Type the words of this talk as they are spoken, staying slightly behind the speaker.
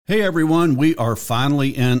Hey everyone, we are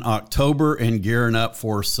finally in October and gearing up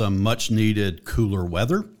for some much needed cooler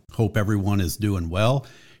weather. Hope everyone is doing well.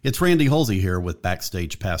 It's Randy Halsey here with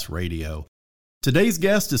Backstage Pass Radio. Today's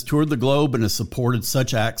guest has toured the globe and has supported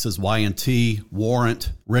such acts as Y&T,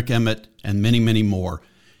 Warrant, Rick Emmett, and many, many more.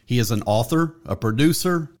 He is an author, a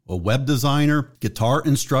producer, a web designer, guitar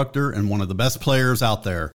instructor, and one of the best players out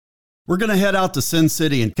there. We're going to head out to Sin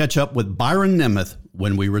City and catch up with Byron Nemeth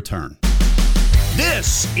when we return.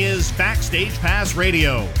 This is Backstage Pass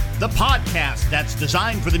Radio, the podcast that's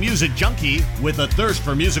designed for the music junkie with a thirst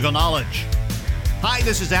for musical knowledge. Hi,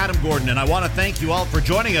 this is Adam Gordon, and I want to thank you all for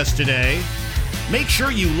joining us today. Make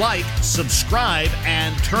sure you like, subscribe,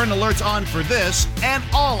 and turn alerts on for this and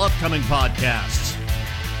all upcoming podcasts.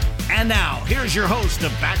 And now, here's your host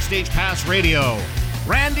of Backstage Pass Radio,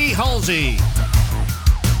 Randy Halsey.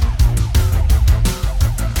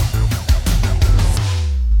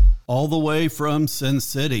 All the way from Sin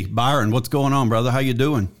City. Byron, what's going on, brother? How you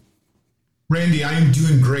doing? Randy, I am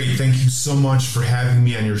doing great. Thank you so much for having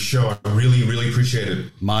me on your show. I really, really appreciate it.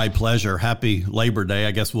 My pleasure. Happy Labor Day.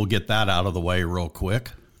 I guess we'll get that out of the way real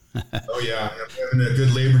quick. Oh, yeah. I'm having a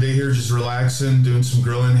good Labor Day here, just relaxing, doing some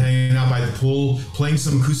grilling, hanging out by the pool, playing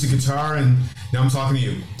some acoustic guitar, and now I'm talking to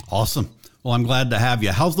you. Awesome. Well, I'm glad to have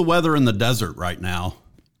you. How's the weather in the desert right now?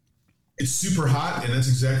 It's super hot, and that's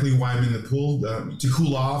exactly why I'm in the pool, to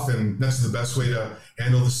cool off, and that's the best way to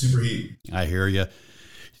handle the super heat. I hear you.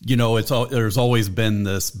 You know, there's always been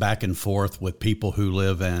this back and forth with people who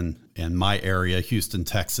live in my area, Houston,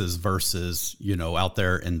 Texas, versus, you know, out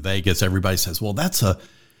there in Vegas. Everybody says, well, that's a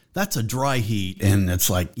dry heat. And it's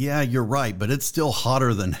like, yeah, you're right, but it's still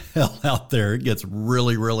hotter than hell out there. It gets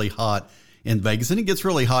really, really hot in Vegas, and it gets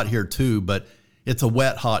really hot here too, but it's a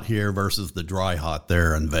wet hot here versus the dry hot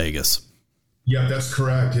there in Vegas. Yeah, that's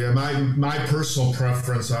correct. Yeah, my personal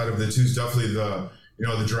preference out of the two is definitely the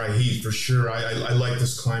dry heat for sure. I like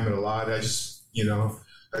this climate a lot. I just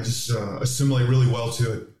assimilate really well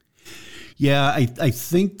to it. Yeah, I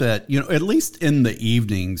think that, you know, at least in the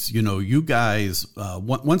evenings, you know, you guys,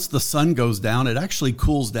 once the sun goes down, it actually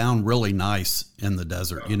cools down really nice in the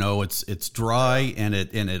desert. You know, it's dry and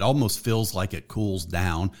it almost feels like it cools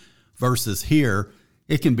down versus here.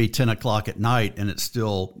 It can be 10 o'clock at night and it's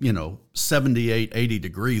still, you know, 78, 80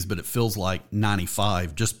 degrees, but it feels like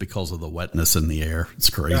 95 just because of the wetness in the air. It's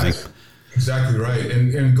crazy. That's exactly right.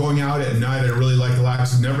 And going out at night, I really like the lack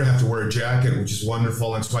of never have to wear a jacket, which is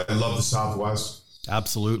wonderful. That's why I love the Southwest.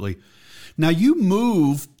 Absolutely. Now, you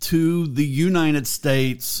moved to the United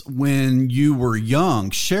States when you were young.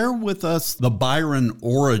 Share with us the Byron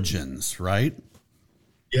origins, right?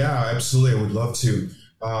 Yeah, absolutely. I would love to.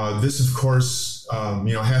 This, of course,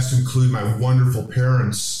 has to include my wonderful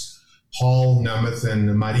parents, Paul Nemeth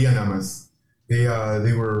and Maria Nemeth.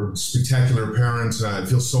 They were spectacular parents, and I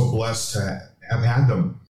feel so blessed to have had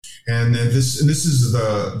them. And this is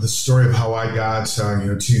the story of how I got to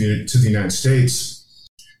the United States.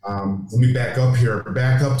 Let me back up here.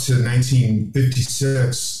 Back up to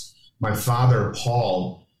 1956. My father,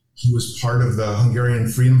 Paul, he was part of the Hungarian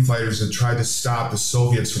freedom fighters that tried to stop the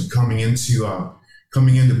Soviets from coming into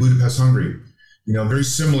Budapest, Hungary. You know, very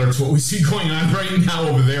similar to what we see going on right now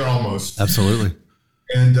over there almost. Absolutely.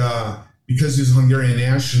 And because he was a Hungarian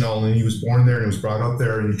national and he was born there and he was brought up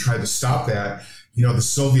there and he tried to stop that, you know, the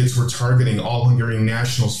Soviets were targeting all Hungarian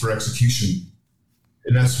nationals for execution.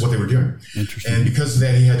 And that's what they were doing. Interesting. And because of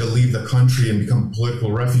that, he had to leave the country and become a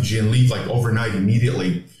political refugee and leave like overnight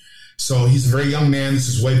immediately. So he's a very young man. This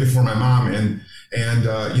is way before my mom. And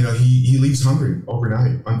he leaves Hungary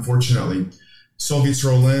overnight, unfortunately. Soviets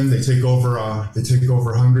roll in, they take over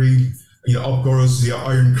Hungary, up goes the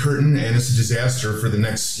Iron Curtain, and it's a disaster for the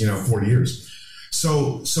next, 40 years.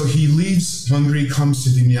 So he leaves Hungary, comes to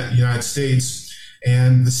the United States,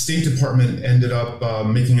 and the State Department ended up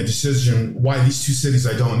making a decision. Why these two cities,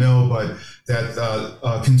 I don't know, but that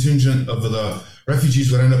a contingent of the refugees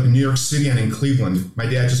would end up in New York City and in Cleveland. My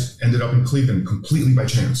dad just ended up in Cleveland completely by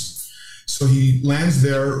chance. So he lands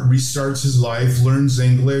there, restarts his life, learns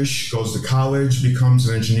English, goes to college, becomes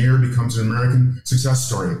an engineer, becomes an American success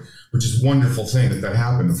story, which is a wonderful thing that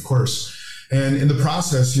happened, of course. And in the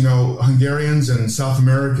process, Hungarians and South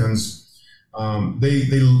Americans,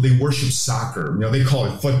 they worship soccer. They call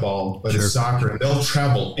it football, but It's soccer. And they'll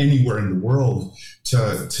travel anywhere in the world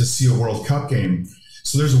to see a World Cup game.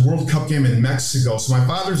 So there's a World Cup game in Mexico. So my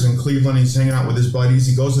father's in Cleveland. He's hanging out with his buddies.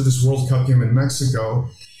 He goes to this World Cup game in Mexico.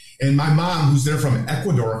 And my mom, who's there from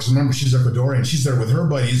Ecuador, because remember, she's Ecuadorian, she's there with her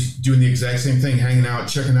buddies doing the exact same thing, hanging out,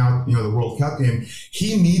 checking out, the World Cup game.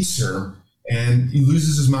 He meets her and he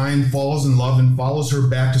loses his mind, falls in love, and follows her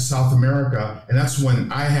back to South America. And that's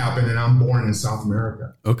when I happen, and I'm born in South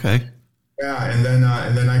America. Okay. Yeah, and then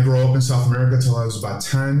I grew up in South America till I was about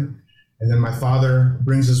 10, and then my father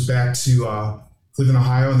brings us back to Cleveland,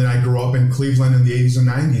 Ohio, and then I grew up in Cleveland in the 80s and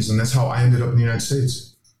 90s, and that's how I ended up in the United States.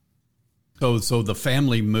 So the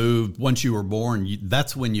family moved once you were born.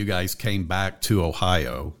 That's when you guys came back to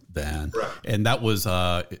Ohio then. Right. And that was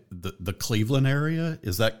the Cleveland area.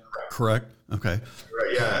 Is that correct? Okay.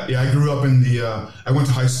 Right. Yeah. I grew up in I went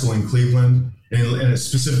to high school in Cleveland, and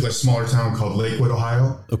specifically a smaller town called Lakewood,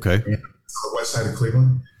 Ohio. Okay. And it's on the west side of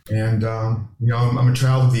Cleveland. And, I'm a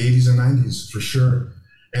child of the 80s and 90s for sure.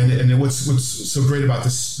 And what's so great about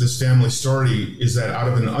this family story is that out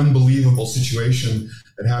of an unbelievable situation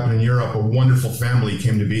that happened in Europe, a wonderful family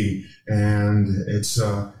came to be, and it's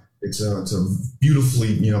a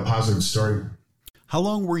beautifully positive story. How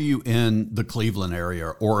long were you in the Cleveland area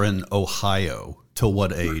or in Ohio? Till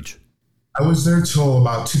what age? I was there till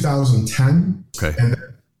about 2010. Okay. And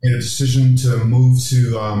made a decision to move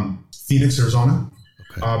to Phoenix, Arizona,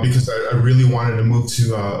 because I really wanted to move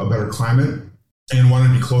to a better climate and wanted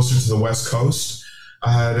to be closer to the West Coast.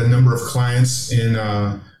 I had a number of clients in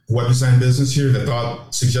the web design business here that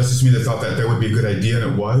suggested to me that would be a good idea,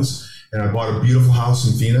 and it was. And I bought a beautiful house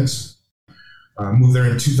in Phoenix. Moved there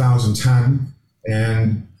in 2010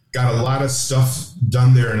 and got a lot of stuff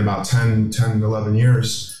done there in about 10, 11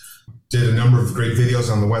 years. Did a number of great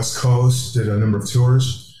videos on the West Coast, did a number of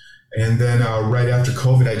tours. And then right after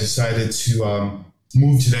COVID, I decided to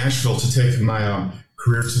move to Nashville to take my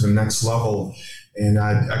career to the next level. And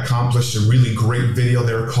I accomplished a really great video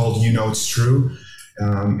there called You Know It's True.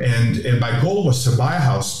 And my goal was to buy a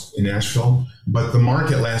house in Nashville, but the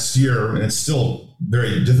market last year, and it's still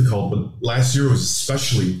very difficult, but last year was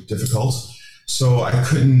especially difficult. So I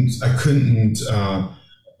couldn't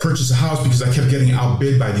purchase a house because I kept getting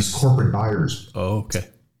outbid by these corporate buyers. Oh, okay.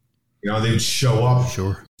 They would show up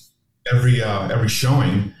Sure. every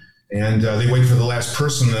showing, and they wait for the last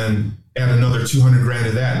person, then add another $200,000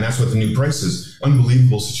 to that, and that's what the new price is.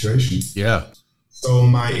 Unbelievable situation. Yeah. So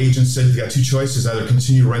my agent said, you've got two choices: either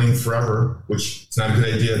continue renting forever, which is not a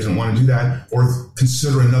good idea, I didn't want to do that, or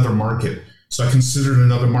consider another market. So I considered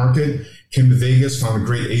another market, came to Vegas, found a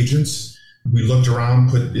great agent. We looked around,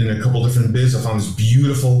 put in a couple different bids. I found this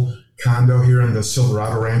beautiful condo here in the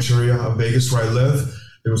Silverado Ranch area of Vegas where I live.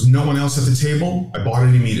 There was no one else at the table. I bought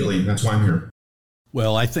it immediately, and that's why I'm here.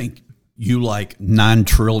 Well, I think you, like 9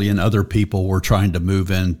 trillion other people, were trying to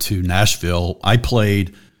move into Nashville. I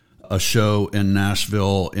played a show in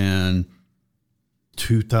Nashville in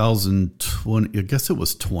 2020. I guess it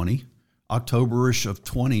was 20, October-ish of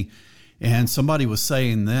 20. And somebody was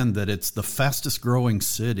saying then that it's the fastest growing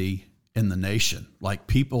city in the nation. Like,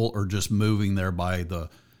 people are just moving there by the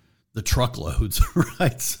truckloads,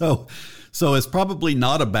 right? So it's probably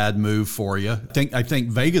not a bad move for you. I think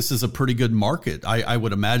Vegas is a pretty good market, I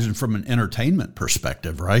would imagine, from an entertainment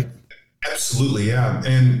perspective, right? Absolutely, yeah.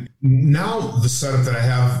 And now the setup that I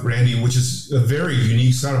have, Randy, which is a very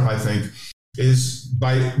unique setup, I think, is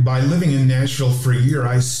by living in Nashville for a year,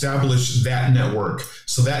 I established that network.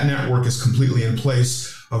 So that network is completely in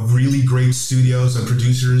place of really great studios and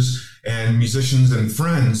producers and musicians and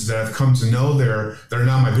friends that I've come to know there that are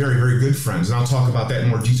now my very, very good friends. And I'll talk about that in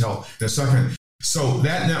more detail in a second. So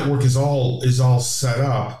that network is all set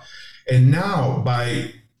up. And now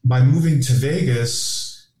by moving to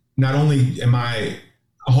Vegas, not only am I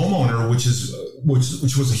a homeowner, which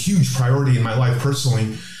was a huge priority in my life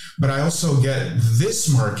personally, but I also get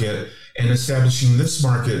this market and establishing this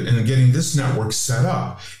market and getting this network set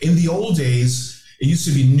up. In the old days, it used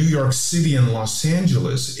to be New York City and Los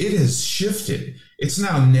Angeles. It has shifted. It's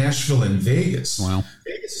now Nashville and Vegas. Wow.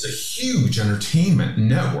 Vegas is a huge entertainment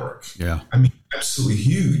network. Yeah. I mean, absolutely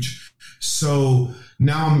huge. So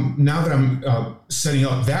now that I'm setting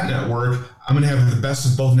up that network, I'm going to have the best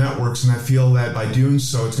of both networks. And I feel that by doing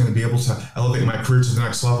so, it's going to be able to elevate my career to the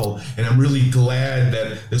next level. And I'm really glad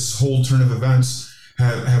that this whole turn of events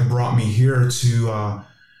have brought me here to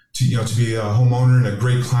be a homeowner in a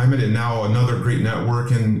great climate, and now another great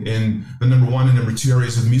network in the number 1 and number 2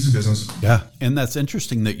 areas of the music business. Yeah. And that's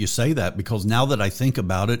interesting that you say that, because now that I think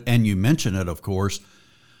about it, and you mention it, of course,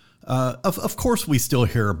 of course we still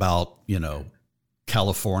hear about,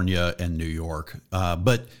 California and New York.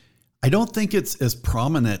 But I don't think it's as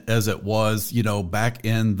prominent as it was, back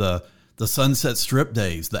in the Sunset Strip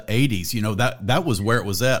days, the 80s, that was where it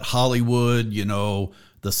was at. Hollywood,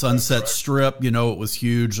 the Sunset Strip, it was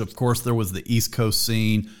huge. Of course, there was the East Coast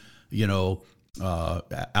scene, out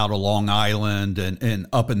of Long Island and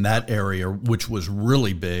up in that area, which was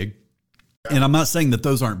really big. And I'm not saying that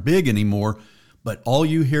those aren't big anymore, but all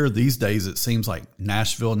you hear these days, it seems like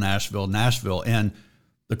Nashville, Nashville, Nashville. And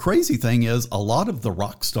the crazy thing is a lot of the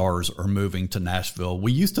rock stars are moving to Nashville.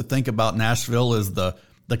 We used to think about Nashville as the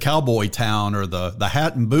cowboy town or the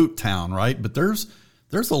hat and boot town, right? But there's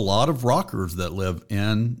a lot of rockers that live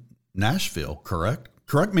in Nashville, correct?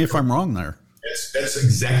 Correct me if I'm wrong there. That's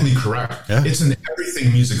exactly correct. Yeah. It's an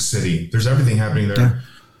everything music city. There's everything happening there. Yeah.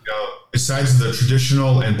 Besides the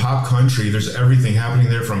traditional and pop country, there's everything happening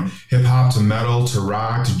there, from hip hop to metal to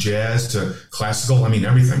rock to jazz to classical. I mean,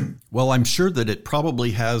 everything. Well, I'm sure that it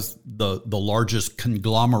probably has the largest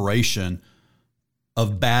conglomeration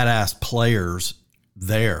of badass players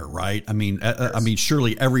there, right? I mean, yes.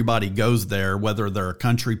 Surely everybody goes there, whether they're a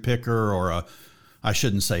country picker or I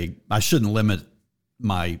shouldn't limit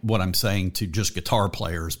what I'm saying to just guitar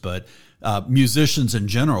players, but musicians in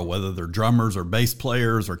general, whether they're drummers or bass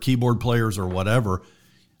players or keyboard players or whatever.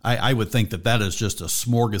 I would think that is just a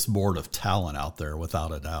smorgasbord of talent out there,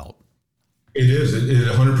 without a doubt. It is. It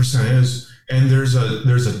 100% is. And there's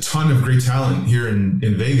a ton of great talent here in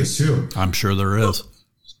Vegas too. I'm sure there is.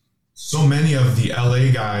 So many of the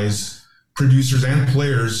LA guys, producers and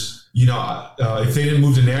players, if they didn't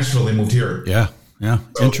move to Nashville, they moved here. Yeah.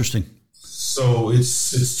 So, interesting. So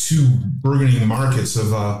it's two burgeoning markets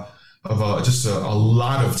of just a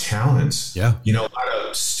lot of talent. Yeah. A lot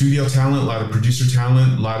of studio talent, a lot of producer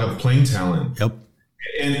talent, a lot of playing talent. Yep.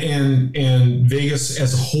 And Vegas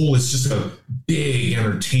as a whole is just a big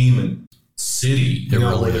entertainment city. It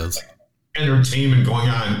really is. Entertainment going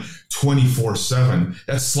on 24/7.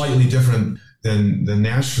 That's slightly different than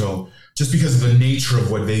Nashville, just because of the nature of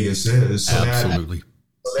what Vegas is. So absolutely.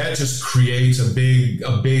 That just creates a big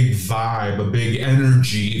vibe, a big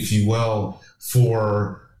energy, if you will,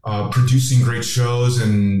 for producing great shows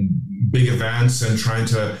and big events, and trying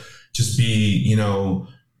to just be in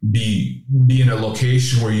a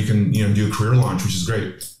location where you can do a career launch, which is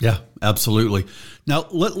great. Yeah, absolutely. Now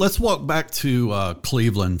let's walk back to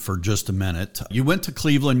Cleveland for just a minute. You went to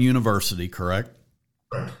Cleveland University, correct?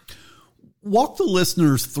 Correct. Walk the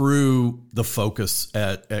listeners through the focus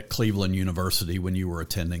at Cleveland University when you were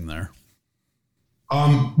attending there.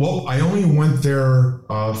 Well, I only went there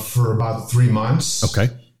for about 3 months.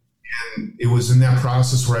 Okay. And it was in that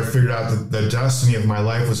process where I figured out that the destiny of my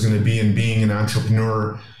life was going to be in being an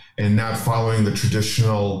entrepreneur and not following the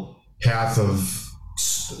traditional path of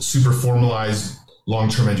super formalized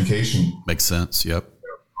long-term education. Makes sense. Yep.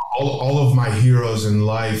 All of my heroes in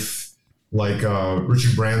life, like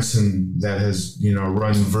Richard Branson, that has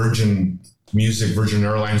run Virgin Music, Virgin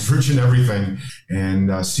Airlines, Virgin everything,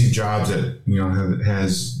 and Steve Jobs that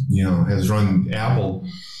has run Apple.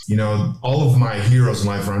 All of my heroes in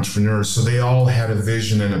life are entrepreneurs, so they all had a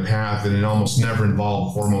vision and a path, and it almost never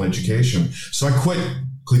involved formal education. So I quit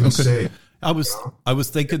Cleveland State. I was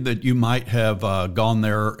thinking that you might have gone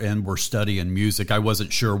there and were studying music. I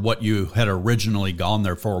wasn't sure what you had originally gone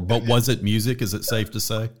there for, but was it music? Is it safe to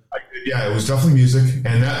say? Yeah, it was definitely music,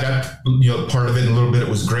 and that part of it, a little bit, it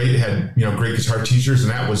was great. It had great guitar teachers,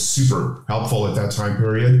 and that was super helpful at that time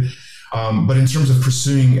period. But in terms of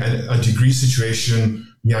pursuing a degree situation,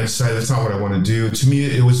 I decided that's not what I want to do. To me,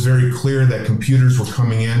 it was very clear that computers were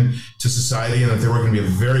coming in to society, and that they were going to be a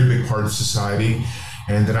very big part of society,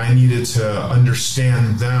 and that I needed to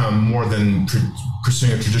understand them more than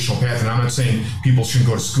pursuing a traditional path. And I'm not saying people shouldn't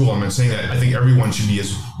go to school. I'm not saying that. I think everyone should be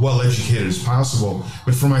as well educated as possible.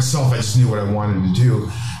 But for myself, I just knew what I wanted to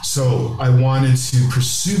do. So I wanted to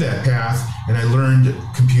pursue that path, and I learned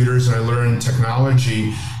computers and I learned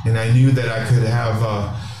technology, and I knew that I could have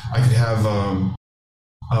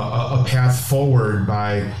a path forward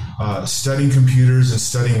by studying computers and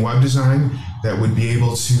studying web design that would be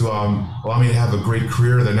able to allow me to have a great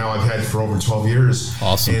career that now I've had for over 12 years.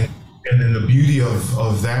 Awesome. And then the beauty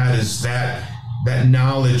of that is that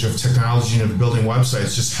knowledge of technology and of building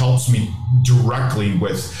websites just helps me directly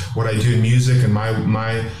with what I do in music and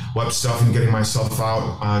my web stuff and getting myself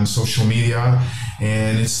out on social media.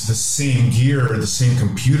 And it's the same gear, the same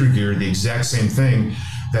computer gear, the exact same thing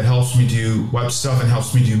that helps me do web stuff and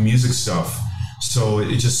helps me do music stuff. So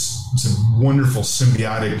it's a wonderful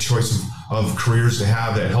symbiotic choice of careers to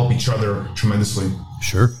have that help each other tremendously.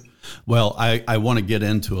 Sure. Well, I want to get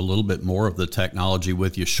into a little bit more of the technology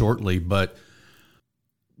with you shortly, but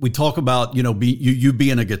we talk about, you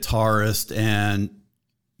being a guitarist and,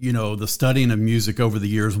 the studying of music over the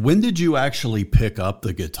years. When did you actually pick up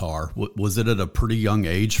the guitar? Was it at a pretty young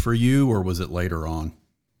age for you, or was it later on?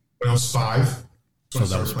 When I was 5. So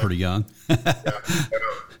that was pretty young. Yeah.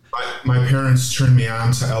 My parents turned me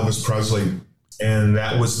on to Elvis Presley, and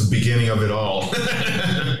that was the beginning of it all.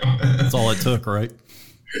 That's all it took, right?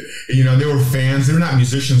 You know, they were fans. They were not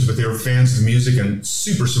musicians, but they were fans of music and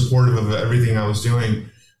super supportive of everything I was doing,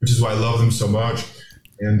 which is why I love them so much.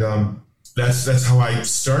 And that's how I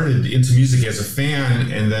started into music as a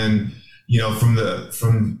fan. And then, you know, from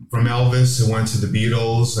Elvis, I went to the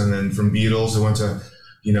Beatles, and then from Beatles, I went to,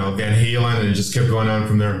 you know, Van Halen, and it just kept going on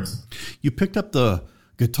from there. You picked up the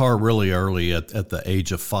guitar really early at the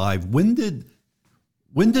age of 5. When did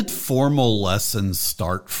formal lessons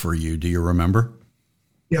start for you? Do you remember?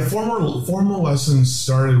 Yeah, formal lessons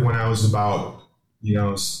started when I was about,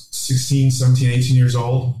 16, 17, 18 years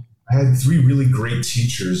old. I had 3 really great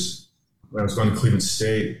teachers when I was going to Cleveland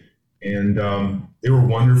State, and they were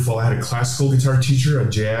wonderful. I had a classical guitar teacher, a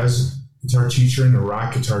jazz guitar teacher, and a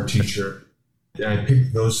rock guitar teacher. And I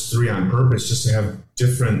picked those 3 on purpose just to have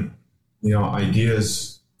different,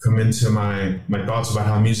 ideas come into my thoughts about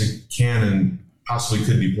how music can and possibly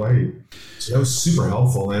could be played. So that was super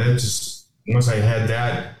helpful. And it just, once I had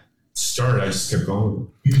that start, I just kept going.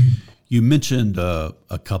 You mentioned a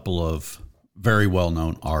couple of very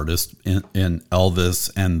well-known artists in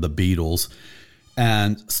Elvis and the Beatles,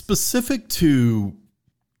 and specific to,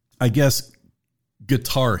 I guess,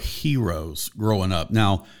 guitar heroes growing up.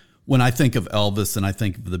 Now, when I think of Elvis and I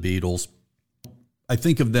think of the Beatles, I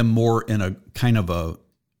think of them more in a kind of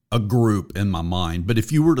a group in my mind. But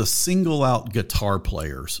if you were to single out guitar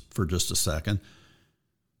players for just a second,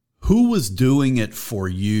 who was doing it for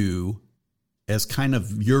you as kind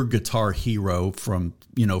of your guitar hero from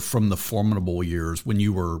the formidable years when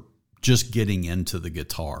you were just getting into the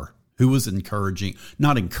guitar? Who was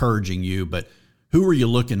not encouraging you, but who were you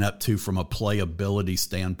looking up to from a playability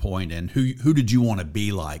standpoint, and who did you want to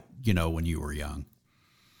be like, when you were young?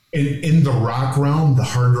 In the rock realm, the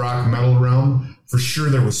hard rock metal realm, for sure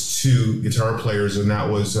there was 2 guitar players, and that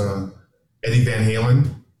was Eddie Van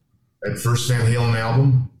Halen. That first Van Halen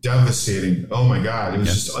album, devastating. Oh my God, it was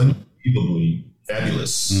just unbelievably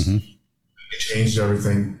fabulous. Mm-hmm. It changed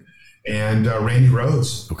everything. And Randy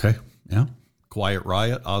Rhoads. Okay, yeah. Quiet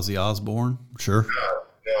Riot, Ozzy Osbourne, sure.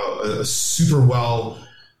 A super well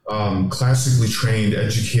classically trained,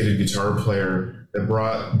 educated guitar player that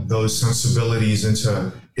brought those sensibilities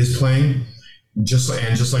into his playing, just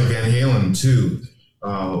like Van Halen too,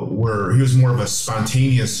 where he was more of a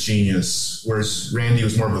spontaneous genius, whereas Randy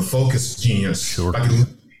was more of a focused genius. Sure. I could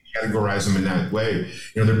categorize them in that way.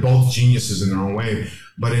 They're both geniuses in their own way.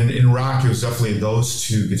 But in rock, it was definitely those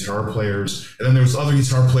 2 guitar players. And then there was other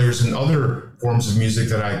guitar players in other forms of music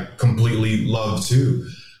that I completely loved too,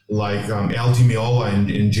 like Al Di Meola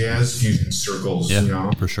in jazz fusion circles.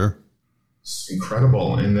 Yeah, for sure. It's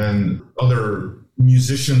incredible. And then other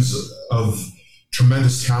musicians of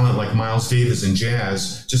tremendous talent like Miles Davis in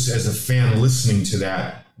jazz, just as a fan listening to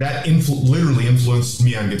that literally influenced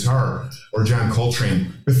me on guitar, or John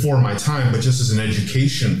Coltrane before my time, but just as an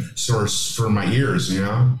education source for my ears,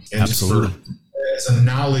 and absolutely. Just as a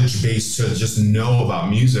knowledge base to just know about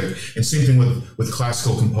music. And same thing with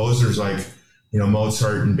classical composers like,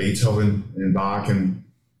 Mozart and Beethoven and Bach and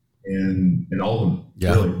all of them.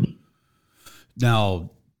 Yeah. Really. Now,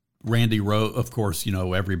 Randy Rhoads, of course,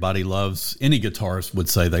 everybody loves, any guitarist would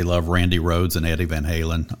say they love Randy Rhoads and Eddie Van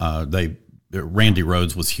Halen. Randy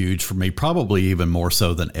Rhoads was huge for me, probably even more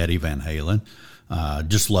so than Eddie Van Halen.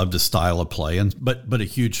 Just loved his style of playing, but a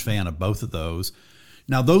huge fan of both of those.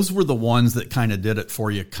 Now, those were the ones that kind of did it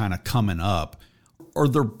for you kind of coming up. Are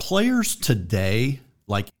there players today,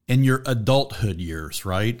 like in your adulthood years,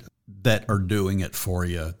 right, that are doing it for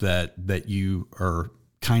you, that you are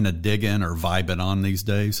kind of digging or vibing on these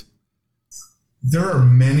days? There are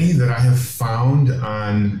many that I have found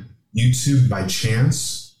on YouTube by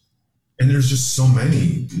chance. And there's just so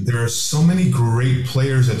many. There are so many great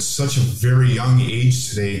players at such a very young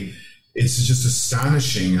age today. It's just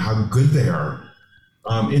astonishing how good they are.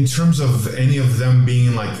 In terms of any of them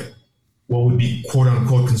being like what would be quote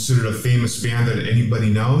unquote considered a famous band that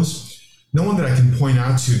anybody knows, no one that I can point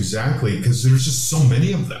out to exactly, because there's just so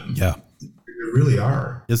many of them. Yeah. There really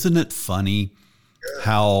are. Isn't it funny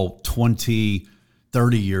how 20,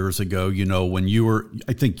 30 years ago, when you were,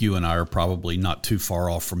 I think you and I are probably not too far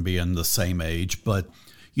off from being the same age, but,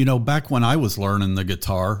 back when I was learning the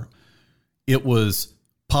guitar, it was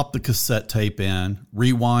pop the cassette tape in,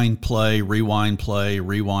 rewind, play, rewind, play,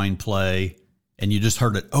 rewind, play, and you just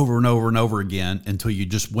heard it over and over and over again until you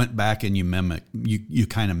just went back and you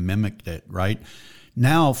kind of mimicked it, right?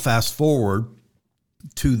 Now, fast forward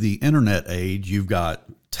to the internet age, you've got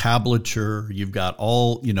tablature, you've got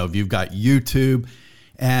you've got YouTube,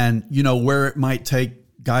 and where it might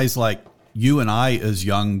take guys like you and I as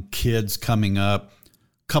young kids coming up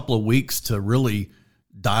a couple of weeks to really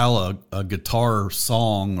dial a guitar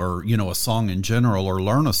song or, a song in general or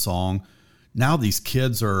learn a song. Now these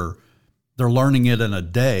kids they're learning it in a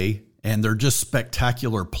day and they're just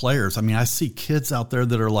spectacular players. I mean, I see kids out there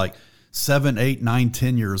that are like 7, 8, 9,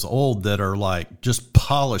 10 years old that are like just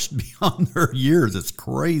polished beyond their years. It's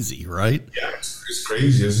crazy, right? Yeah, it's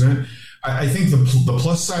crazy, isn't it? I think the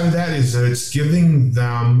plus side of that is that it's giving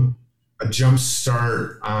them a jump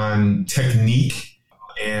start on technique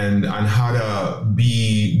and on how to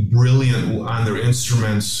be brilliant on their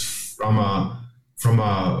instruments from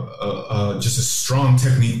just a strong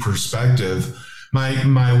technique perspective.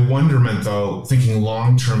 My wonderment, though, thinking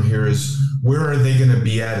long term here, is where are they going to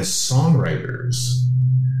be at as songwriters?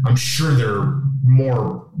 I'm sure there are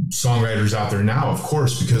more songwriters out there now, of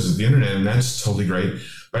course, because of the internet, and that's totally great.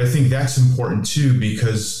 But I think that's important too,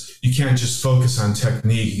 because you can't just focus on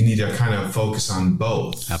technique. You need to kind of focus on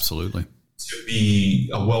both. Absolutely. To be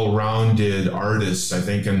a well-rounded artist, I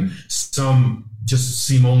think, and some just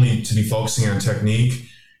seem only to be focusing on technique,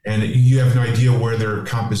 and you have no idea where their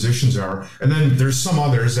compositions are. And then there's some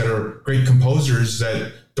others that are great composers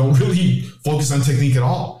that don't really focus on technique at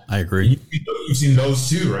all. I agree. You've seen those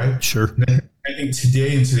too, right? Sure. And I think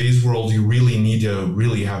today, in today's world, you really need to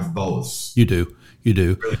really have both. You do.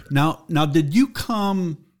 Really. Now, did you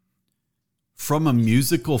come from a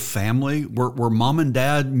musical family? Were mom and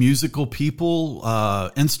dad musical people,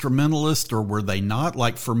 instrumentalists, or were they not?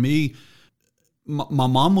 Like for me, my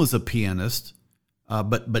mom was a pianist,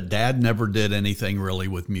 but dad never did anything really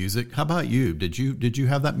with music. How about you? Did you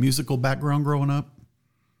have that musical background growing up?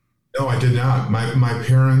 No, I did not. My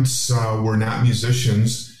parents were not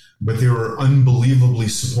musicians, but they were unbelievably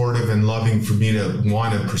supportive and loving for me to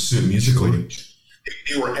want to pursue it musically.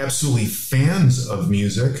 They were absolutely fans of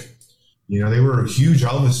music. They were huge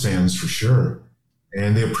Elvis fans for sure.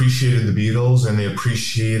 And they appreciated the Beatles, and they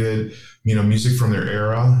appreciated, music from their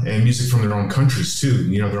era and music from their own countries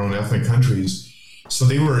too, their own ethnic countries. So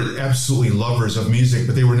they were absolutely lovers of music,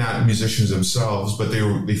 but they were not musicians themselves, but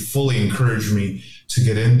they fully encouraged me to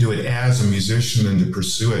get into it as a musician and to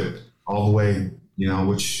pursue it all the way,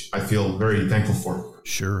 which I feel very thankful for.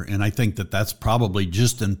 Sure. And I think that's probably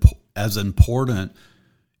just as important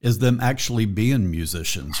as them actually being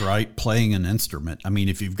musicians, right? Playing an instrument. I mean,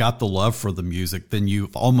 if you've got the love for the music, then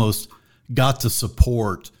you've almost got to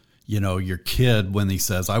support, your kid when he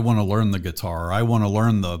says, I want to learn the guitar, or I want to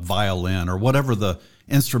learn the violin, or whatever the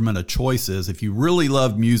instrument of choice is. If you really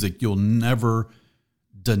love music, you'll never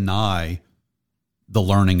deny the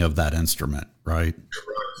learning of that instrument, right?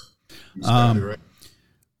 Exactly right.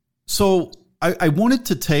 So I wanted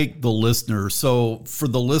to take the listeners. So for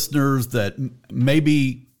the listeners that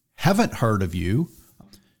maybe haven't heard of you,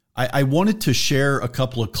 I wanted to share a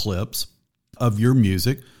couple of clips of your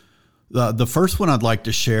music. The first one I'd like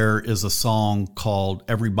to share is a song called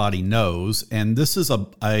Everybody Knows. And this is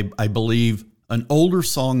I believe an older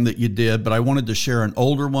song that you did, but I wanted to share an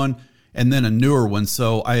older one and then a newer one.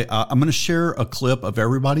 So I'm going to share a clip of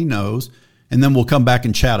Everybody Knows, and then we'll come back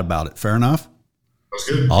and chat about it. Fair enough? That's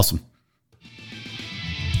good. Awesome.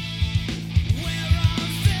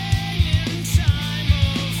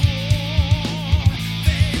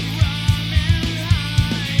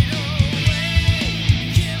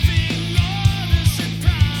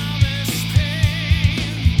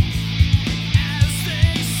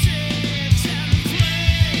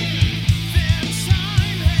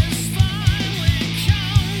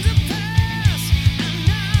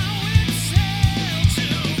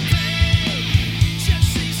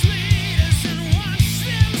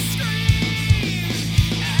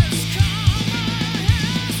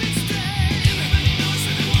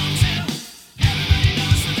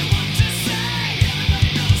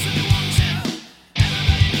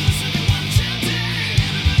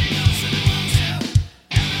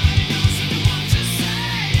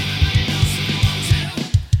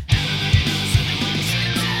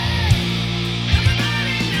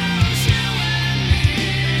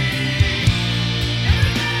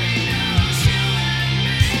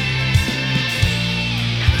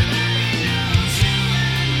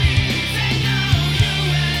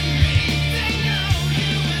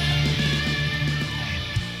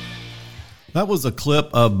 That was a clip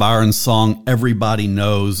of Byron's song "Everybody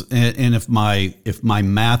Knows," and if my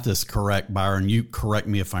math is correct, Byron, you correct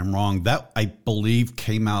me if I'm wrong. That I believe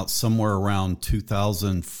came out somewhere around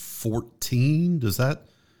 2014. Does that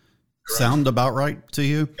sound about right to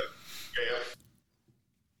you?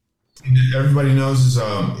 Yeah. Everybody Knows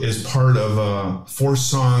is part of a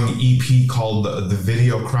 4-song EP called the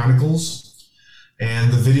Video Chronicles,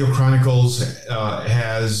 and the Video Chronicles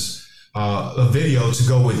has a video to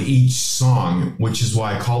go with each song, which is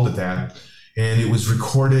why I called it that. And it was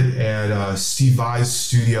recorded at Steve Vai's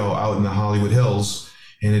studio out in the Hollywood Hills.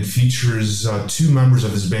 And it features two members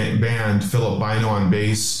of his band, Philip Bino on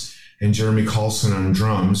bass and Jeremy Carlson on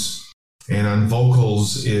drums. And on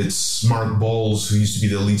vocals, it's Mark Bowles, who used to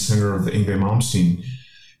be the lead singer of Yngwie Malmsteen.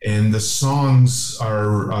 And the songs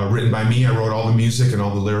are written by me. I wrote all the music and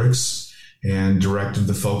all the lyrics and directed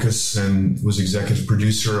the focus and was executive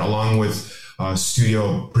producer along with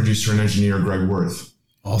studio producer and engineer Greg Worth.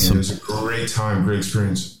 Awesome. And it was a great time, great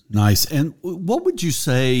experience. Nice. And what would you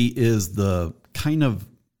say is the kind of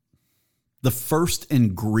the first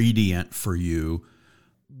ingredient for you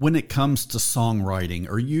when it comes to songwriting?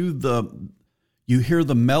 Are you you hear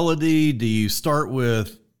the melody? Do you start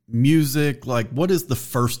with music? Like, what is the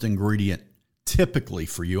first ingredient typically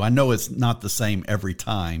for you? I know it's not the same every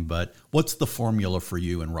time, but what's the formula for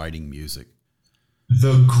you in writing music?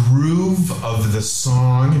 The groove of the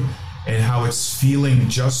song and how it's feeling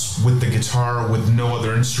just with the guitar, with no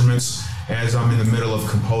other instruments, as I'm in the middle of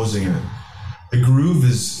composing it. The groove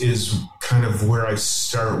is kind of where I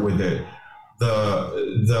start with it.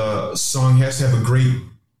 The song has to have a great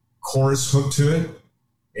chorus hook to it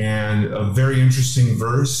and a very interesting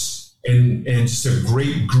verse and just a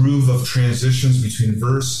great groove of transitions between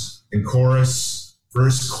verse and chorus,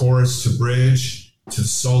 verse, chorus to bridge, to the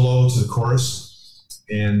solo, to the chorus.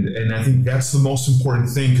 And I think that's the most important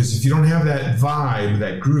thing, because if you don't have that vibe,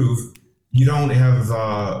 that groove, you don't have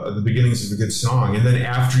the beginnings of a good song. And then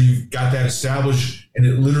after you've got that established and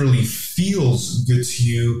it literally feels good to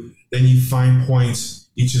you, then you fine point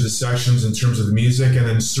each of the sections in terms of the music and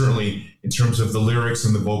then certainly in terms of the lyrics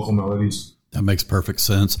and the vocal melodies. That makes perfect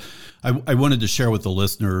sense. I wanted to share with the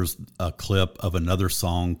listeners a clip of another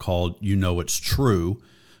song called You Know It's True.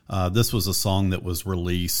 This was a song that was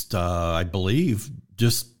released, I believe,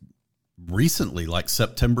 just recently, like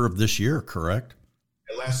September of this year, correct?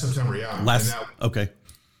 Last September, yeah. Okay.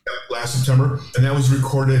 Last September. And that was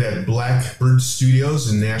recorded at Blackbird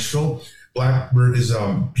Studios in Nashville. Blackbird is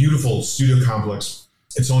a beautiful studio complex.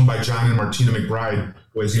 It's owned by John and Martina McBride,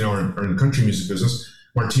 who, as you know, are in the country music business.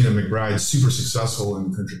 Martina McBride is super successful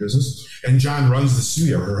in the country business. And John runs the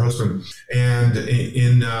studio, her husband. And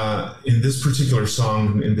in this particular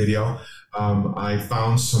song and video, I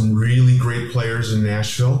found some really great players in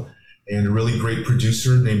Nashville and a really great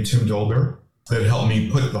producer named Tim Dolbear that helped me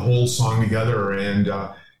put the whole song together, and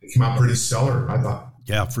it came out pretty stellar, I thought.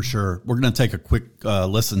 Yeah, for sure. We're going to take a quick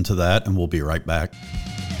listen to that, and we'll be right back.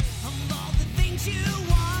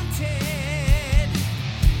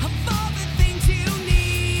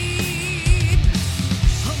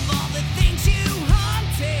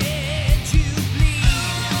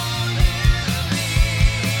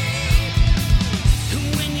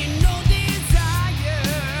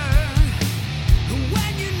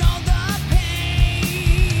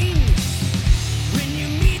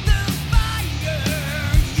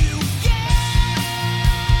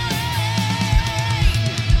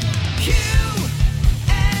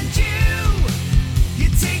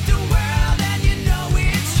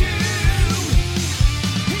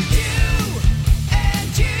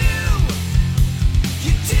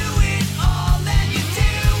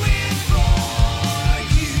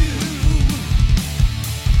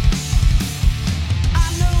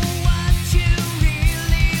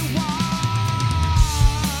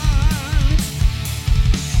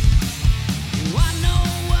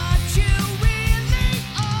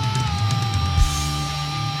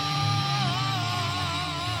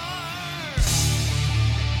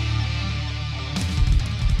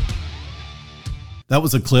 That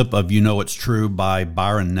was a clip of You Know It's True by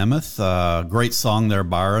Byron Nemeth. Great song there,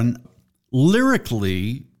 Byron.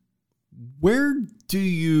 Lyrically, where do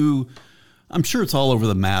you, I'm sure it's all over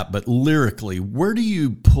the map, but lyrically, where do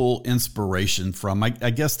you pull inspiration from? I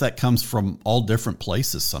guess that comes from all different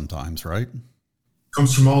places sometimes, right?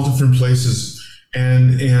 Comes from all different places.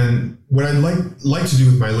 And what I'd like to do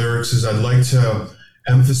with my lyrics is I'd like to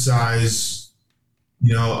emphasize,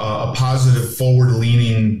 a positive,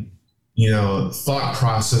 forward-leaning, thought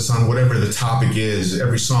process on whatever the topic is.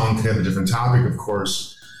 Every song could have a different topic, of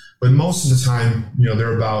course, but most of the time,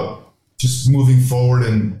 they're about just moving forward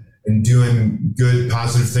and doing good,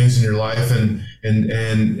 positive things in your life and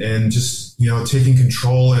just, taking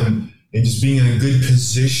control and just being in a good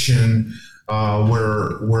position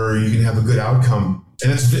where you can have a good outcome.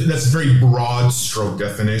 And that's a very broad stroke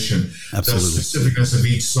definition. Absolutely. The specificness of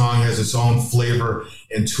each song has its own flavor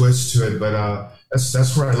and twist to it, but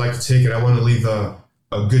that's where I'd like to take it. I want to leave a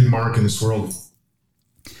good mark in this world.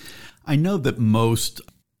 I know that most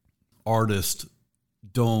artists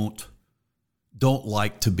don't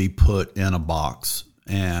like to be put in a box.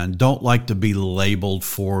 and don't like to be labeled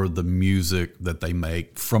for the music that they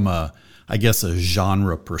make from a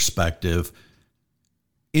genre perspective.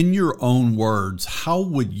 In your own words, how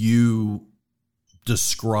would you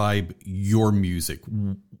describe your music?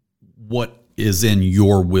 What is in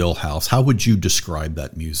your wheelhouse? How would you describe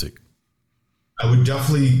that music? I would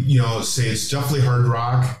definitely, say it's definitely hard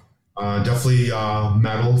rock, definitely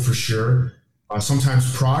metal for sure.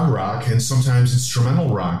 Sometimes prog rock and sometimes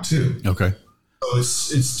instrumental rock too. Okay. So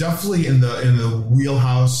it's definitely in the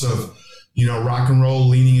wheelhouse of, rock and roll,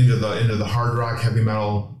 leaning into the hard rock, heavy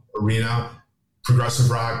metal arena, progressive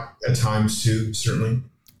rock at times too, certainly.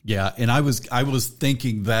 Yeah, and I was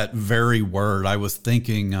thinking that very word. I was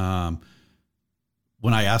thinking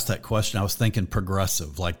when I asked that question, I was thinking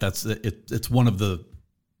progressive. Like that's it. It's one of the,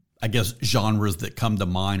 I guess, genres that come to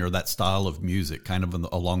mind, or that style of music, kind of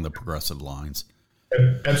along the progressive lines.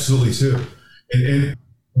 Absolutely too. And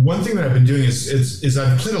one thing that I've been doing is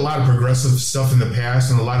I've played a lot of progressive stuff in the past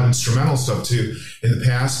and a lot of instrumental stuff too in the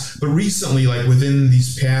past. But recently, like within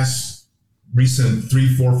these past recent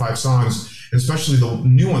 3, 4, 5 songs, especially the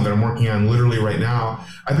new one that I'm working on literally right now,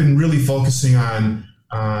 I've been really focusing on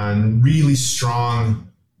really strong,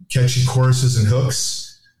 catchy choruses and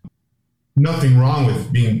hooks. Nothing wrong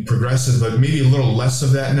with being progressive, but maybe a little less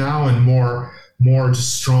of that now and more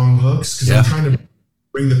just strong hooks, because I'm trying to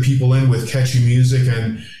bring the people in with catchy music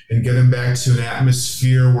and get them back to an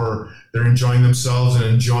atmosphere where they're enjoying themselves and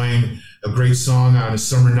enjoying a great song on a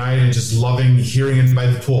summer night and just loving hearing it by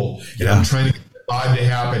the pool. I'm trying to get the vibe to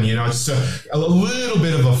happen, just a little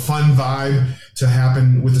bit of a fun vibe to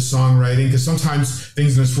happen with the songwriting, because sometimes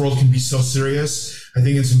things in this world can be so serious. I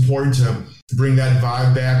think it's important to bring that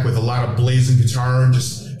vibe back with a lot of blazing guitar and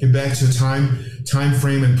just get back to a time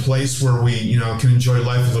frame and place where we, can enjoy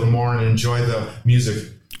life a little more and enjoy the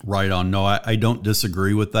music. Right on. No, I don't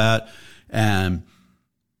disagree with that. And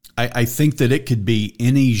I think that it could be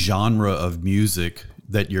any genre of music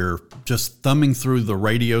that you're just thumbing through the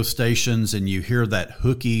radio stations and you hear that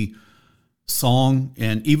hooky song.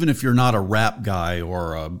 And even if you're not a rap guy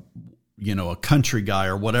or a country guy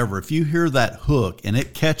or whatever, if you hear that hook and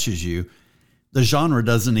it catches you, the genre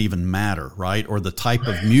doesn't even matter, right? Or the type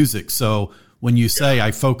of music. So when you say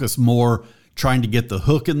I focus more trying to get the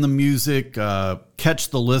hook in the music, catch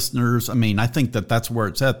the listeners, I think that's where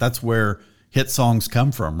it's at. That's where hit songs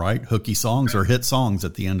come from, right? Hooky songs or hit songs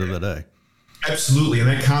at the end of the day. Absolutely. And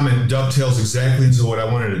that comment dovetails exactly into what I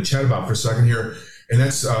wanted to chat about for a second here. And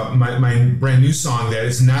that's my brand new song that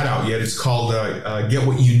is not out yet. It's called Get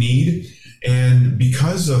What You Need. And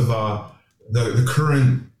because of the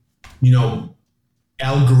current,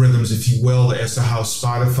 algorithms, if you will, as to how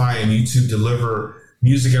Spotify and YouTube deliver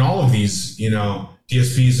music and all of these,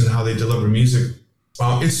 DSPs and how they deliver music,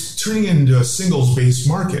 it's turning into a singles-based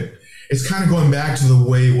market. It's kind of going back to the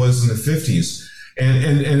way it was in the 50s.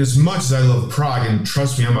 And as much as I love prog, and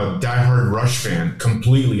trust me, I'm a diehard Rush fan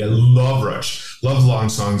completely. I love Rush, love long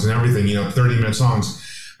songs and everything, 30-minute songs.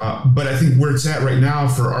 But I think where it's at right now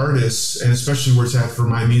for artists, and especially where it's at for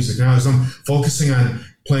my music now, is I'm focusing on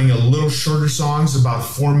playing a little shorter songs, about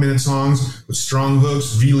 4-minute songs with strong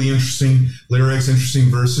hooks, really interesting lyrics,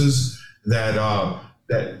 interesting verses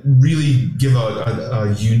that really give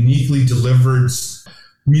a uniquely delivered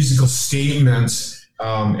musical statement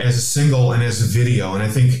as a single and as a video. And I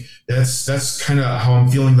think that's kind of how I'm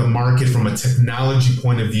feeling the market from a technology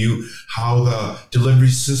point of view, how the delivery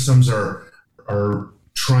systems are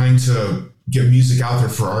trying to get music out there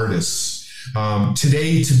for artists.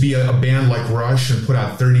 Today, to be a band like Rush and put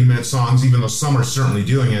out 30-minute songs, even though some are certainly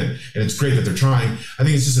doing it, and it's great that they're trying, I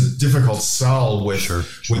think it's just a difficult sell with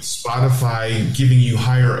Spotify giving you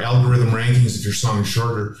higher algorithm rankings if your song is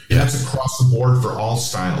shorter. And that's across the board for all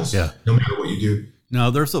styles, no matter what you do. No,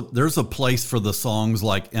 there's a place for the songs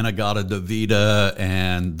like In-A-Gadda-Da-Vida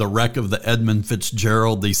and The Wreck of the Edmund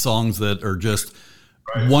Fitzgerald, these songs that are just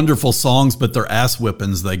wonderful songs, but they're ass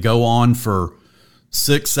whippings. They go on for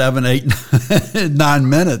 6, 7, 8, 9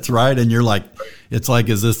 minutes, right? And you're like, it's like,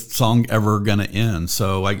 is this song ever going to end?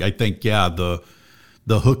 So I think, the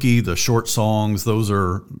hooky, the short songs,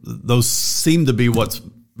 those seem to be what's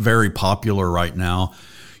very popular right now.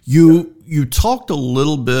 You talked a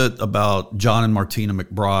little bit about John and Martina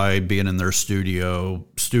McBride being in their studios,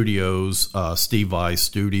 Steve Vai's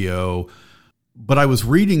studio, but I was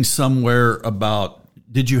reading somewhere about,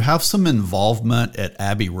 did you have some involvement at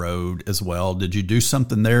Abbey Road as well? Did you do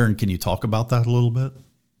something there, and can you talk about that a little bit?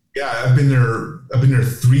 Yeah, I've been there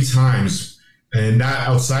 3 times, and not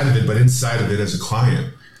outside of it, but inside of it as a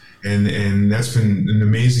client. And that's been an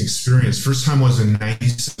amazing experience. First time was in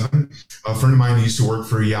 97. A friend of mine who used to work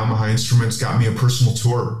for Yamaha Instruments got me a personal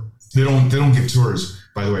tour. They don't give tours.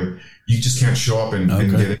 by the way. You just can't show up and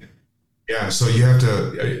get it. Yeah, so you have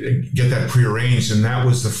to get that prearranged, and that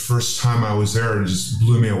was the first time I was there, and it just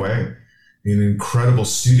blew me away. An incredible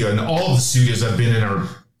studio, and all of the studios I've been in are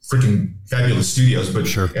freaking fabulous studios, but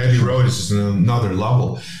Abbey Road is just another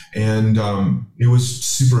level. And it was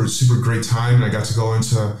super great time, and I got to go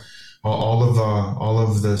into all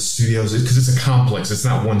of the studios, because it's a complex. It's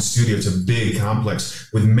not one studio. It's a big complex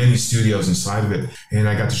with many studios inside of it. And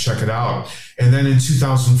I got to check it out. And then in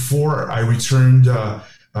 2004, I returned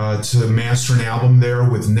to master an album there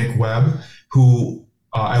with Nick Webb, who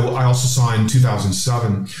I also saw in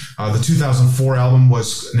 2007. The 2004 album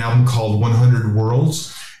was an album called 100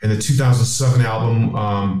 Worlds, and the 2007 album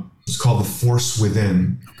was called The Force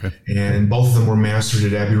Within. Okay. And both of them were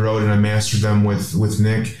mastered at Abbey Road, and I mastered them with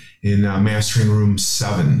Nick in Mastering Room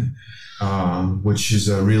 7, which is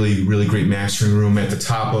a really, really great mastering room at the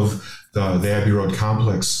top of the Abbey Road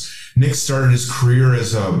complex. Nick started his career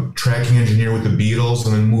as a tracking engineer with the Beatles,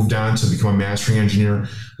 and then moved on to become a mastering engineer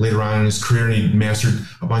later on in his career. And he mastered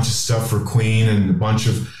a bunch of stuff for Queen and a bunch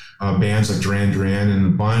of bands like Duran Duran, and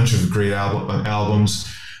a bunch of great albums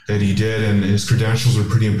that he did. And his credentials were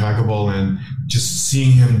pretty impeccable. And just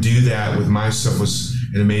seeing him do that with my stuff was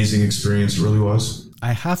an amazing experience. It really was.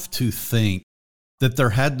 I have to think that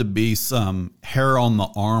there had to be some hair on the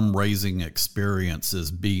arm raising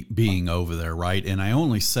experiences being over there, right? And I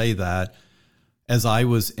only say that as I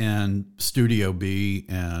was in Studio B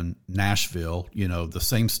in Nashville, the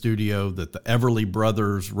same studio that the Everly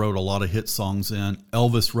Brothers wrote a lot of hit songs in.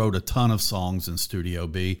 Elvis wrote a ton of songs in Studio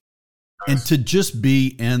B. And to just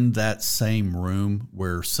be in that same room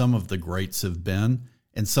where some of the greats have been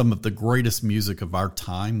and some of the greatest music of our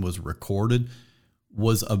time was recorded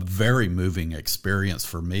was a very moving experience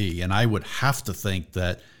for me. And I would have to think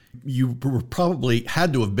that you probably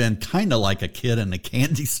had to have been kind of like a kid in a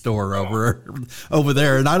candy store over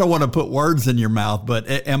there. And I don't want to put words in your mouth, but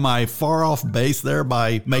am I far off base there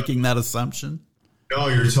by making that assumption? No,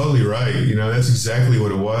 you're totally right. That's exactly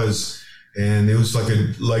what it was. And it was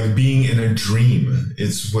like being in a dream.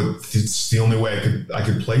 It's the only way I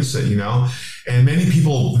could place it, And many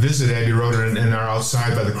people visit Abbey Road and are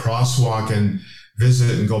outside by the crosswalk and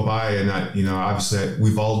visit and go by, and obviously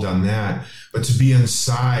we've all done that. But to be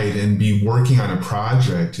inside and be working on a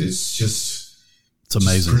project, it's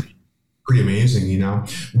amazing. Pretty amazing,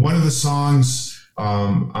 One of the songs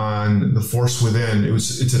on The Force Within,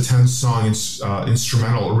 it's a 10-song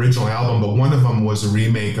instrumental original album, but one of them was a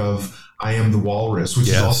remake of I Am the Walrus, which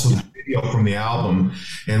is also the video from the album.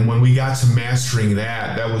 And when we got to mastering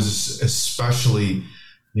that was especially,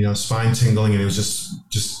 spine tingling, and it was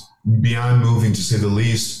just beyond moving, to say the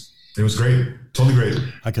least. It was great. Totally great.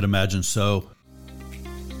 I could imagine so.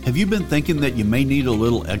 Have you been thinking that you may need a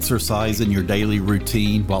little exercise in your daily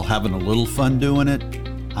routine while having a little fun doing it?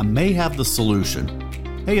 I may have the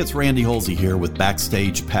solution. Hey, it's Randy Holsey here with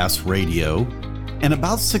Backstage Pass Radio. And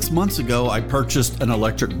about 6 months ago, I purchased an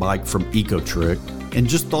electric bike from Ecotric and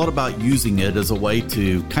just thought about using it as a way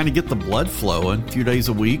to kind of get the blood flowing a few days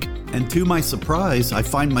a week. And to my surprise, I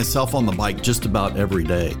find myself on the bike just about every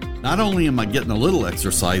day. Not only am I getting a little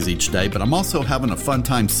exercise each day, but I'm also having a fun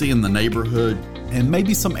time seeing the neighborhood and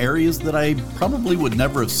maybe some areas that I probably would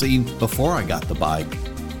never have seen before I got the bike.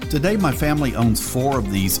 Today, my family owns 4 of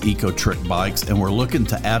these Ecotric bikes, and we're looking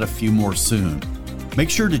to add a few more soon. Make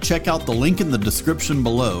sure to check out the link in the description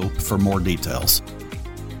below for more details.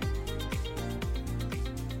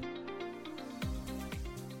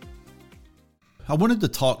 I wanted to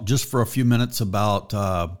talk just for a few minutes about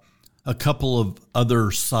a couple of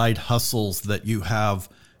other side hustles that you have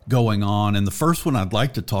going on. And the first one I'd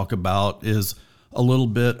like to talk about is a little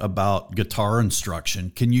bit about guitar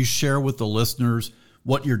instruction. Can you share with the listeners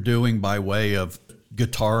what you're doing by way of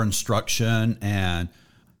guitar instruction and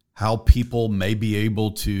how people may be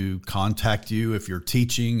able to contact you if you're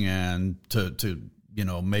teaching and to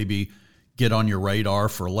maybe get on your radar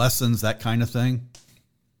for lessons, that kind of thing?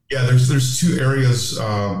 Yeah, there's 2 areas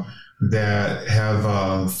that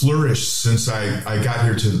have flourished since I got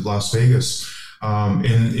here to Las Vegas.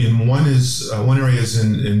 In one area is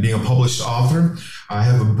in being a published author. I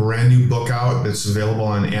have a brand new book out that's available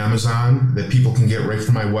on Amazon that people can get right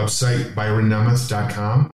from my website,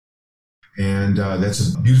 byronnemeth.com. And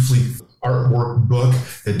that's a beautifully artwork book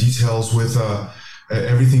that details with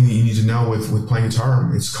everything that you need to know with playing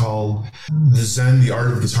guitar. It's called The Zen, The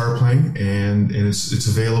Art of Guitar Playing, and it's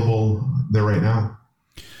available there right now.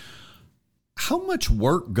 How much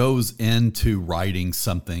work goes into writing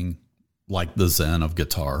something like The Zen of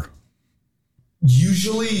Guitar?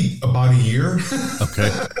 Usually about a year.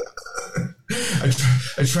 Okay.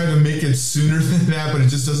 I try to make it sooner than that, but it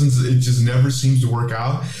just never seems to work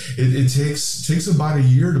out. It takes about a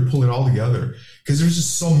year to pull it all together, because there's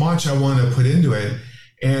just so much I want to put into it.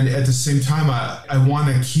 And at the same time, I want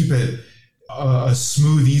to keep it a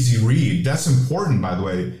smooth, easy read. That's important, by the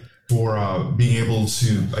way, for being able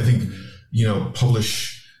to, I think,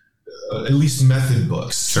 publish at least method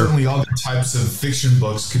books. Sure. Certainly other types of fiction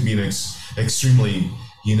books could be an extremely,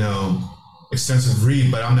 extensive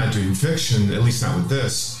read, but I'm not doing fiction, at least not with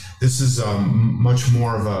this. This is much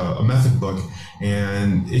more of a method book,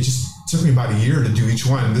 and it just took me about a year to do each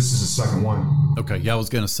one, and this is the second one. Okay, yeah, I was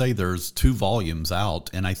going to say there's 2 volumes out,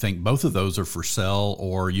 and I think both of those are for sale,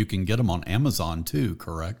 or you can get them on Amazon too,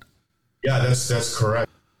 correct? Yeah, that's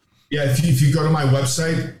correct. Yeah, if you go to my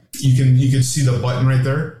website, you can see the button right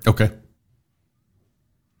there. Okay.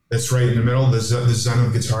 That's right in the middle, the Zen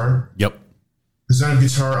of Guitar. Yep. The Zen of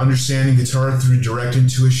Guitar, Understanding Guitar Through Direct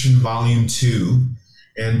Intuition, Volume 2.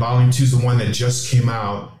 And Volume 2 is the one that just came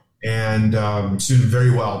out, and it's doing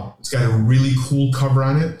very well. It's got a really cool cover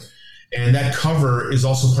on it. And that cover is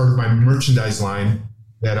also part of my merchandise line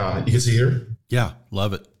that you can see here. Yeah,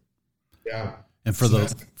 love it. Yeah. And for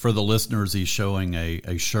the listeners, he's showing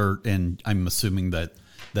a shirt, and I'm assuming that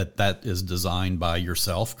is designed by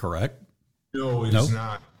yourself, correct? No, it is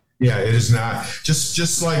not. Yeah, it is not.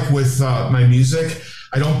 Just like with my music,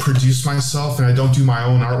 I don't produce myself and I don't do my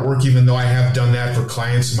own artwork, even though I have done that for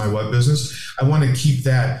clients in my web business. I want to keep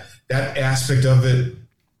that aspect of it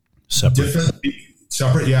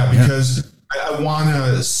separate. Yeah, because I want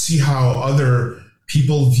to see how other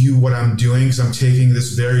people view what I'm doing, because I'm taking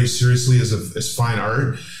this very seriously as fine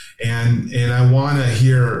art, and I want to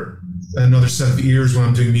hear another set of ears when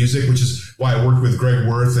I'm doing music, which is why I worked with Greg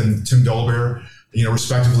Worth and Tim Dolbear,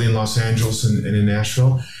 respectively in Los Angeles and in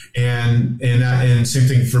Nashville. And same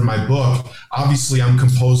thing for my book. Obviously, I'm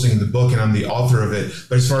composing the book and I'm the author of it.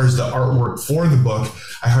 But as far as the artwork for the book,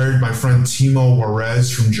 I hired my friend Timo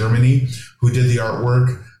Juarez from Germany, who did the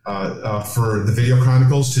artwork for the Video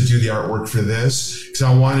Chronicles, to do the artwork for this, because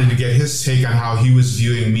I wanted to get his take on how he was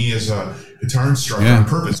viewing me as a guitar instructor on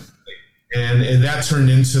purpose. And that turned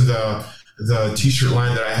into the t-shirt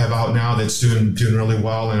line that I have out now that's doing really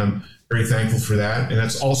well, and I'm very thankful for that. And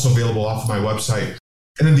that's also available off of my website.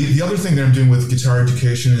 And then the other thing that I'm doing with guitar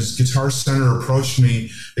education is Guitar Center approached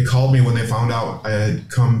me. They called me when they found out I had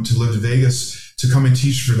come to live to Vegas to come and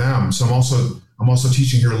teach for them. So I'm also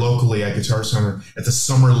teaching here locally at Guitar Center at the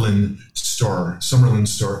Summerlin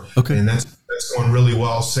store. Okay. And that's going really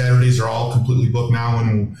well. Saturdays are all completely booked now,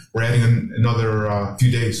 and we're adding another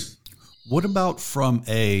few days. What about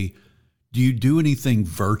do you do anything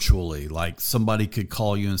virtually? Like somebody could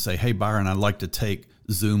call you and say, hey, Byron, I'd like to take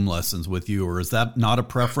Zoom lessons with you, or is that not a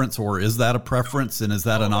preference, or is that a preference, and is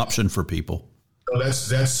that an option for people? No,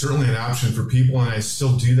 that's certainly an option for people, and I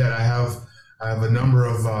still do that. I have a number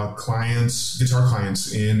of guitar clients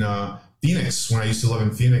in Phoenix, when I used to live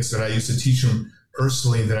in Phoenix, that I used to teach them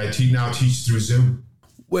personally, that I now teach through Zoom.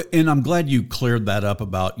 Well, and I'm glad you cleared that up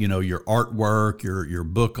about, your artwork, your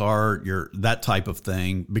book art, that type of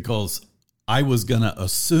thing, because I was going to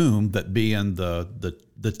assume that being the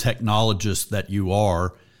technologist that you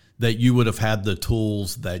are, that you would have had the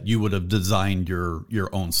tools, that you would have designed your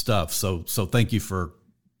own stuff. So thank you for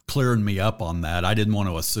clearing me up on that. I didn't want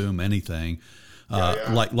to assume anything.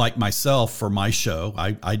 Like myself, for my show,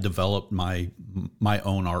 I developed my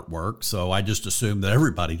own artwork. So I just assumed that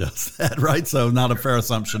everybody does that, right? So not a fair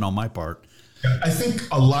assumption on my part. I think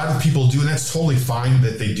a lot of people do, and that's totally fine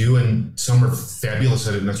that they do, and some are fabulous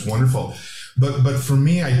at it, and that's wonderful. But for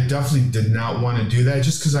me, I definitely did not want to do that,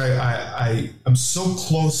 just because I'm so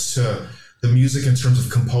close to the music in terms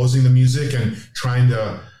of composing the music and trying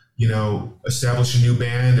to establish a new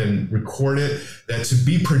band and record it, that to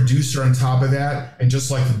be producer on top of that, and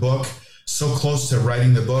just like the book, so close to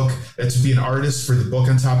writing the book, that to be an artist for the book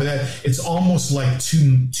on top of that, it's almost like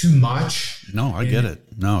too much. No, I get it.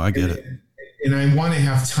 And I want to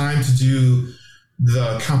have time to do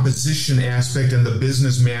the composition aspect and the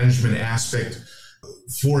business management aspect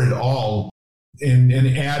for it all, and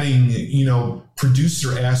adding,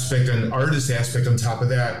 producer aspect and artist aspect on top of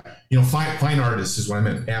that. Fine artist is what I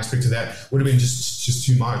meant. Aspect to that would have been just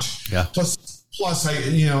too much. Yeah. Plus,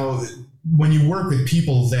 when you work with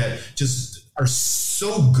people that just are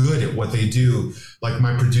so good at what they do, like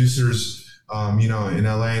my producers, in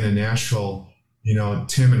LA and in Nashville,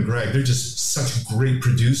 Tim and Greg, they're just such great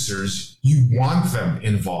producers. You want them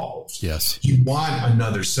involved. Yes. You want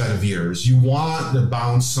another set of ears. You want to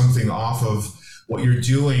bounce something off of what you're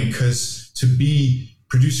doing, because to be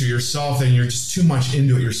producer yourself, then you're just too much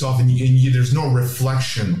into it yourself, and there's no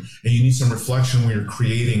reflection, and you need some reflection when you're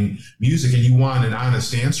creating music, and you want an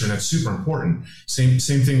honest answer, and that's super important. Same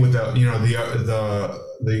thing with the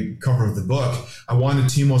cover of the book. I wanted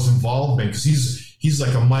Timo's involvement because he's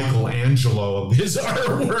like a Michelangelo of his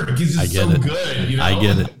artwork. He's just so good. You know?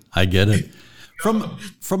 I get it. From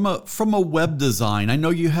a web design, I know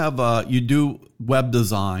you have you do web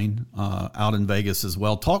design out in Vegas as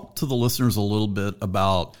well. Talk to the listeners a little bit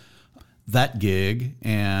about that gig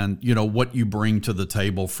and what you bring to the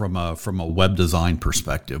table from a web design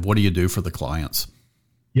perspective. What do you do for the clients?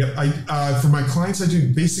 Yeah, for my clients, I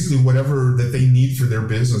do basically whatever that they need for their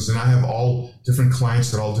business, and I have all different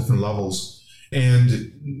clients at all different levels.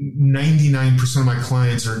 And 99% of my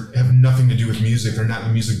clients have nothing to do with music. They're not in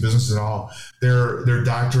the music business at all. They're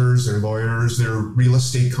doctors, they're lawyers, they're real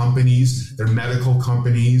estate companies, they're medical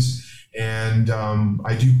companies, and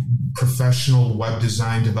I do professional web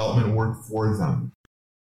design development work for them.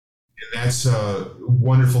 And that's a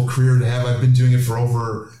wonderful career to have. I've been doing it for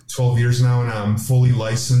over 12 years now, and I'm fully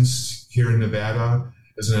licensed here in Nevada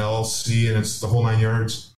as an LLC, and it's the whole 9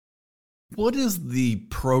 yards. What is the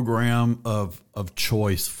program of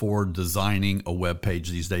choice for designing a web page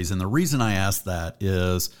these days? And the reason I ask that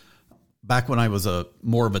is back when I was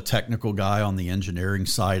more of a technical guy on the engineering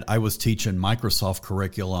side, I was teaching Microsoft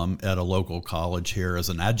curriculum at a local college here as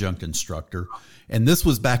an adjunct instructor. And this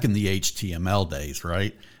was back in the HTML days,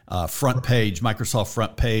 right? Front page, Microsoft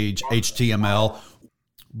front page, HTML.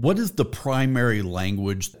 What is the primary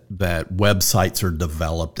language that websites are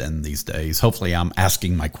developed in these days? Hopefully I'm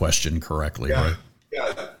asking my question correctly, right?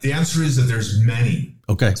 Yeah, the answer is that there's many.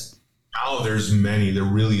 Okay. Now there's many, there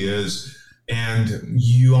really is. And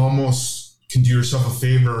you almost can do yourself a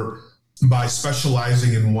favor by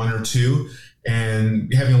specializing in one or two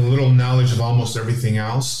and having a little knowledge of almost everything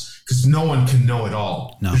else, because no one can know it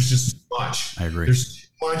all. No. There's just too much. I agree. There's too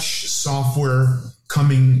much software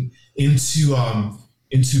coming into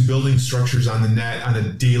building structures on the net on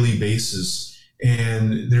a daily basis.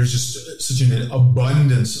 And there's just such an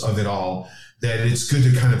abundance of it all that it's good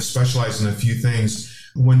to kind of specialize in a few things.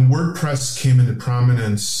 When WordPress came into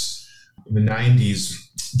prominence in the 90s,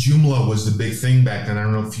 Joomla was the big thing back then. I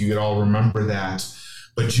don't know if you all remember that,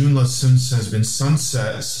 but Joomla since has been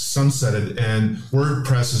sunsetted, and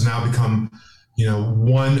WordPress has now become,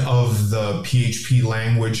 one of the PHP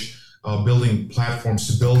language building platforms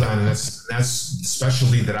to build on, and that's the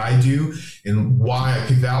specialty that I do. And why I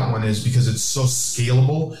picked that one is because it's so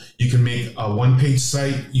scalable. You can make a one-page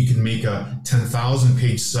site, you can make a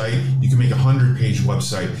 10,000-page site, you can make a 100-page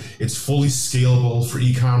website. It's fully scalable for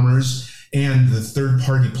e-commerce, and the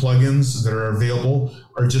third-party plugins that are available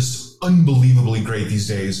are just unbelievably great these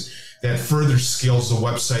days. That further scales the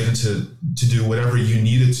website to do whatever you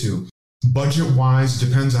need it to. Budget-wise,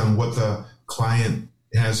 depends on what the client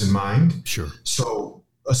has in mind. Sure. So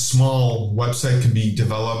a small website can be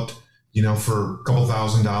developed, for a couple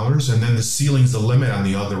 $1,000s, and then the ceiling's the limit on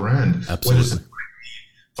the other end. Absolutely. What is it?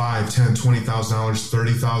 $5,000, $10,000,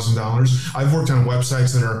 $20,000, $30,000. I've worked on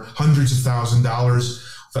websites that are hundreds of thousands of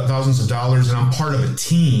dollars, and I'm part of a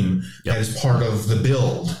team that is part of the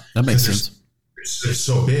build. That makes sense. They're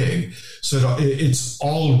so big. So it's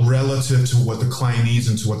all relative to what the client needs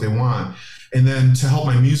and to what they want. And then to help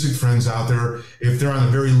my music friends out there, if they're on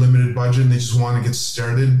a very limited budget and they just want to get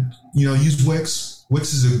started, use Wix.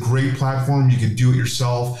 Wix is a great platform. You can do it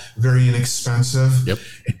yourself, very inexpensive. Yep.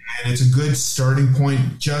 And it's a good starting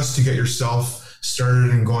point just to get yourself started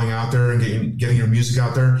and going out there and getting your music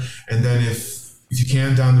out there. And then if you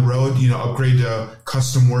can down the road, upgrade to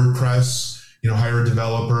custom WordPress, hire a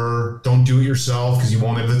developer. Don't do it yourself because you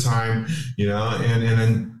won't have the time, and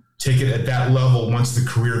then take it at that level once the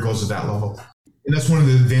career goes to that level. And that's one of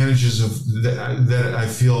the advantages of that I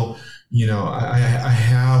feel, I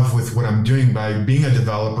have with what I'm doing by being a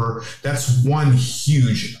developer. That's one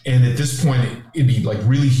huge, and at this point, it'd be like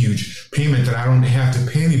really huge payment that I don't have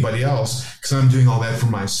to pay anybody else because I'm doing all that for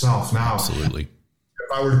myself now. Absolutely.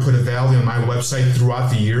 If I were to put a value on my website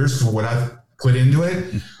throughout the years for what I've put into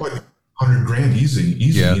it, $100,000 easy,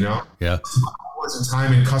 Yeah. Yeah. Of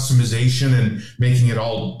time and customization and making it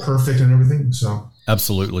all perfect and everything. So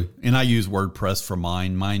absolutely. And I use WordPress for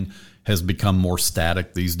mine. Mine has become more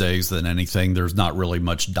static these days than anything. There's not really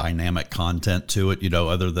much dynamic content to it,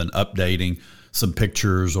 other than updating some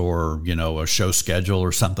pictures or, a show schedule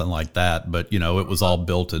or something like that. But, it was all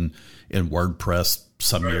built in WordPress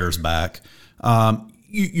some years back.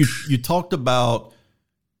 You talked about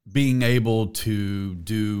being able to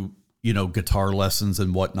do guitar lessons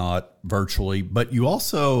and whatnot virtually, but you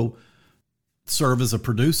also serve as a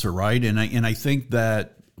producer, right? And I think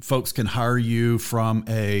that folks can hire you from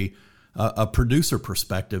a producer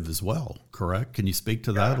perspective as well, correct? Can you speak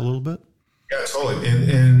to that a little bit? Yeah, totally.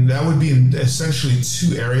 And that would be in essentially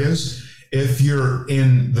two areas. If you're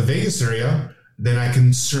in the Vegas area, then I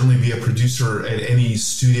can certainly be a producer at any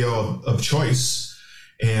studio of choice.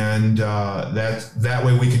 And that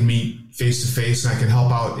way we can meet face to face and I can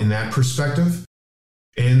help out in that perspective.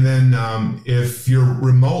 And then if you're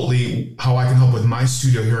remotely, how I can help with my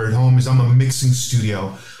studio here at home is I'm a mixing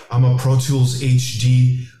studio. I'm a Pro Tools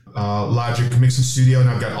HD Logic mixing studio, and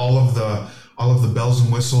I've got all of the bells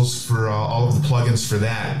and whistles for all of the plugins for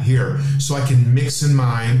that here. So I can mix in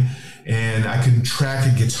mine, and I can track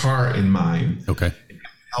a guitar in mine. Okay.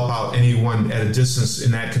 Help out anyone at a distance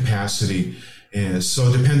in that capacity. And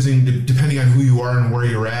so depending on who you are and where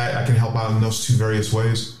you're at, I can help out in those two various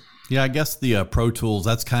ways. Yeah, I guess the Pro Tools,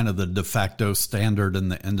 that's kind of the de facto standard in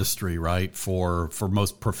the industry, right? For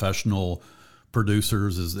most professional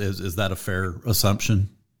producers. Is that a fair assumption?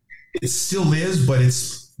 It still is, but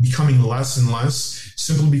it's becoming less and less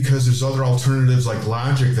simply because there's other alternatives like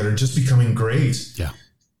Logic that are just becoming great. Yeah.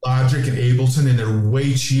 Logic and Ableton, and they're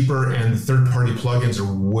way cheaper, and third-party plugins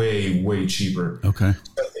are way, way cheaper. Okay.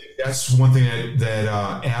 That's one thing that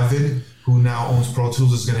Avid, who now owns Pro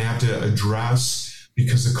Tools, is going to have to address,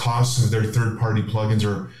 because the costs of their third-party plugins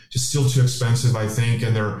are just still too expensive, I think,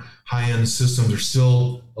 and their high-end systems are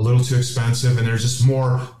still a little too expensive, and there's just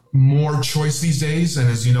more choice these days. And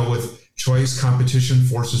as you know, with choice, competition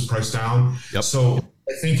forces price down. Yep. So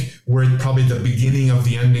I think we're at probably the beginning of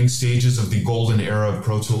the ending stages of the golden era of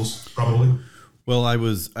Pro Tools, probably. Well, I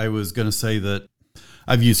was going to say that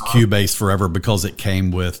I've used Cubase forever because it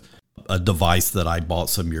came with a device that I bought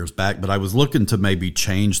some years back, but I was looking to maybe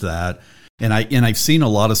change that. And I've seen a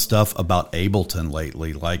lot of stuff about Ableton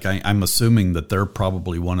lately. Like I'm assuming that they're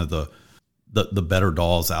probably one of the better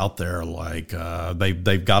DAWs out there. Like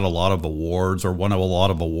they've got a lot of awards, or won a lot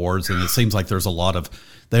of awards, and it seems like there's a lot of,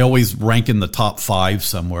 they always rank in the top 5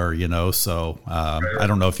 somewhere, you know. So I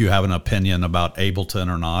don't know if you have an opinion about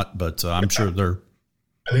Ableton or not, but I'm sure they're.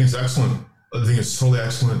 I think it's excellent. I think it's totally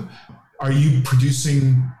excellent. Are you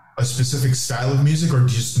producing a specific style of music, or do you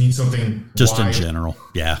just need something just wide? In general?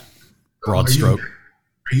 Yeah. Broad stroke.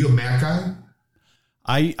 Are you a Mac guy?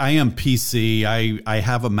 I am PC. I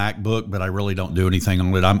have a MacBook, but I really don't do anything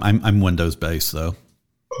on it. I'm Windows based though.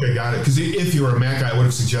 Okay, got it. Because if you were a Mac guy, I would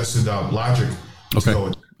have suggested Logic. Okay.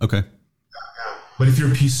 Okay. Yeah. But if you're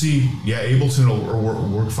a PC, yeah, Ableton will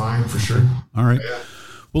work fine for sure. All right. Yeah.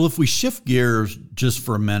 Well, if we shift gears just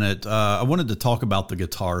for a minute, I wanted to talk about the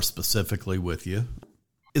guitar specifically with you.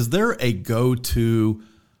 Is there a go-to,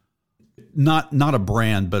 not a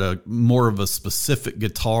brand, but a more of a specific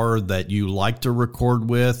guitar that you like to record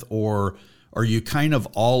with, or are you kind of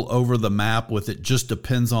all over the map with it? Just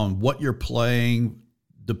depends on what you're playing,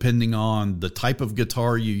 depending on the type of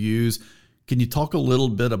guitar you use. Can you talk a little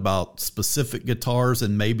bit about specific guitars,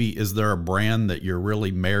 and maybe is there a brand that you're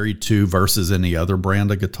really married to versus any other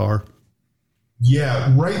brand of guitar?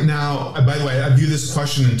 Yeah, right now, by the way, I view this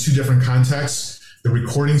question in two different contexts. The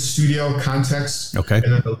recording studio context, okay,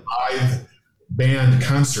 and then the live band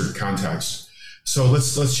concert context. So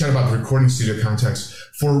let's chat about the recording studio context.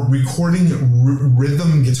 For recording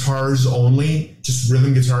rhythm guitars only, just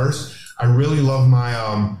rhythm guitars, I really love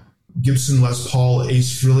my Gibson Les Paul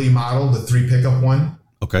Ace Frehley model, the 3 pickup one.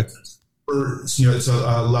 Okay. It's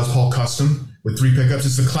a Les Paul custom with 3 pickups.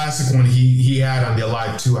 It's the classic one he had on the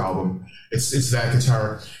Alive 2 album. It's that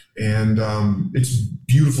guitar. And it's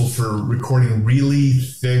beautiful for recording really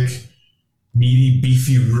thick, meaty,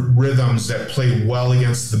 beefy rhythms that play well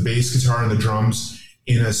against the bass guitar and the drums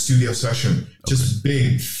in a studio session. Just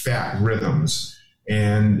big, fat rhythms.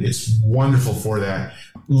 And it's wonderful for that.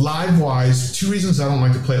 Live-wise, 2 reasons I don't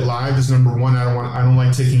like to play it live is, number one, I don't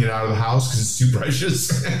like taking it out of the house because it's too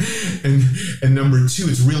precious. and number 2,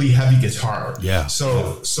 it's really heavy guitar. Yeah.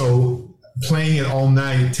 So playing it all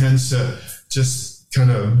night tends to just kind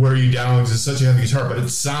of wear you down because it's such a heavy guitar, but it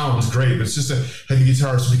sounds great. But it's just a heavy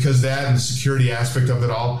guitar. So because that and the security aspect of it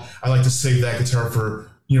all, I like to save that guitar for,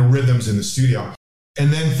 rhythms in the studio.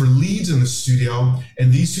 And then for leads in the studio,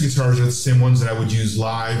 and these 2 guitars are the same ones that I would use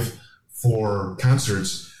live for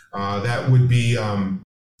concerts. That would be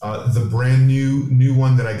the brand new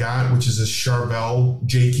one that I got, which is a Charvel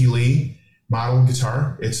Jakey Lee model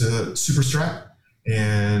guitar. It's a Super Strat,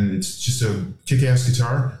 and it's just a kick-ass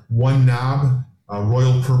guitar. 1 knob,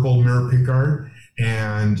 royal purple mirror pickguard,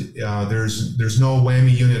 and there's no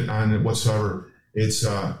whammy unit on it whatsoever. It's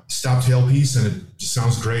a stop tailpiece, and it just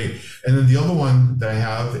sounds great. And then the other one that I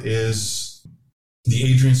have is the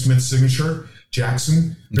Adrian Smith Signature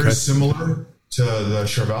Jackson, very similar to the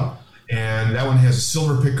Charvel. and that one has a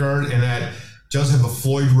silver pickguard, and that does have a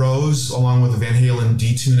Floyd Rose along with a Van Halen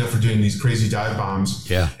D-tune for doing these crazy dive bombs.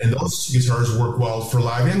 Yeah. And those guitars work well for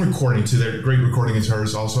live and recording too. They're great recording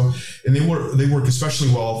guitars also. And they work especially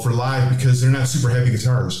well for live because they're not super heavy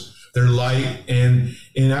guitars. They're light, and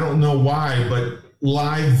I don't know why, but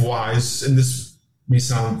live wise, and this may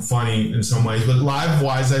sound funny in some ways, but live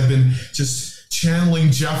wise, I've been just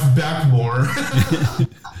channeling Jeff Beck more.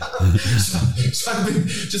 so I've been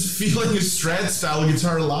just feeling his Strat style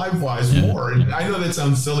guitar live wise more. And I know that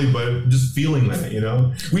sounds silly, but just feeling that,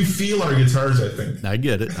 we feel our guitars, I think. I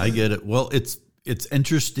get it. Well, it's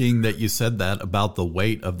interesting that you said that about the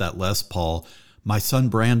weight of that Les Paul. My son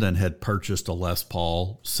Brandon had purchased a Les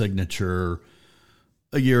Paul Signature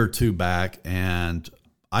a year or two back, and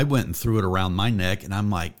I went and threw it around my neck, and I'm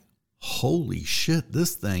like, holy shit,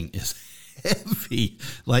 this thing is heavy.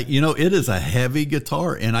 Like, it is a heavy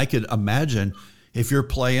guitar. And I could imagine if you're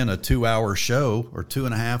playing a 2-hour show or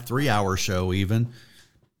 2.5, 3-hour show even,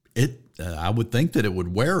 I would think that it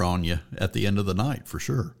would wear on you at the end of the night for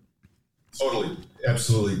sure. Totally.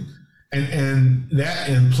 Absolutely. And that,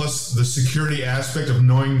 and plus the security aspect of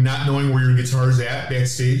not knowing where your guitar is at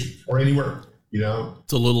backstage or anywhere,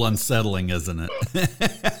 It's a little unsettling, isn't it?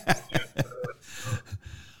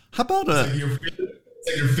 How about it's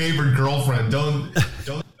like your favorite girlfriend. Don't touch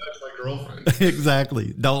my girlfriend.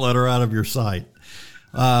 Exactly. Don't let her out of your sight.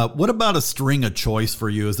 What about a string of choice for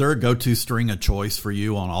you? Is there a go-to string of choice for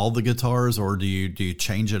you on all the guitars, or do you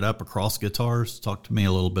change it up across guitars? Talk to me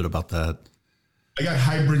a little bit about that. I got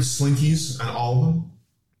hybrid Slinkies on all of them.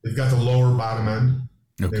 They've got the lower bottom end.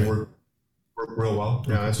 Okay. They work real well.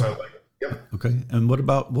 Yeah, that's what I like. Yep. Okay. And what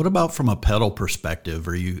about from a pedal perspective?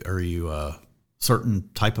 Are you a certain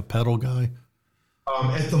type of pedal guy?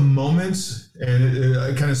 At the moment, and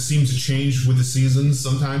it kind of seems to change with the seasons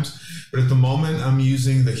sometimes, but at the moment I'm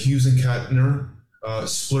using the Hughes and Kettner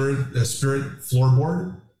Spirit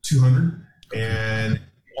Floorboard 200, and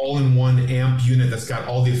all-in-one amp unit that's got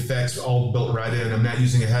all the effects all built right in. I'm not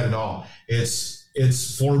using a head at all. It's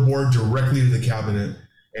floorboard directly to the cabinet,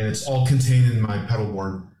 and it's all contained in my pedal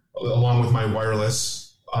board along with my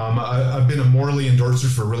wireless. I've been a Morley endorser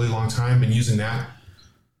for a really long time, been using that,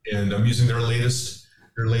 and I'm using their latest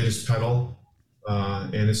pedal,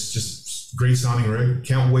 and it's just great sounding rig.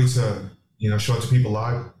 Can't wait to show it to people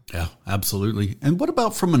live. Yeah, absolutely. And what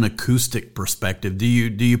about from an acoustic perspective? Do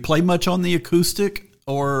you play much on the acoustic?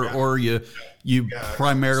 Or you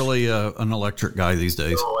primarily an electric guy these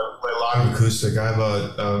days? No, I play a lot of acoustic. I have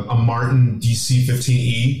a Martin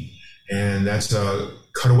DC-15E, and that's a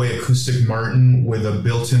cutaway acoustic Martin with a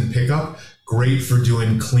built-in pickup. Great for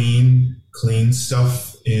doing clean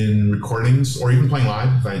stuff in recordings, or even playing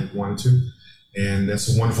live if I wanted to. And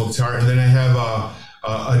that's a wonderful guitar. And then I have a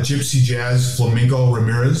Gypsy Jazz Flamenco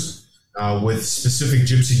Ramirez with specific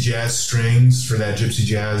Gypsy Jazz strings for that Gypsy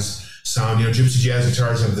Jazz sound. Gypsy Jazz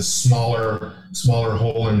guitars have the smaller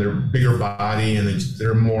hole in their bigger body, and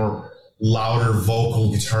they're more louder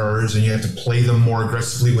vocal guitars, and you have to play them more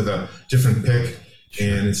aggressively with a different pick,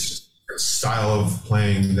 and it's just a style of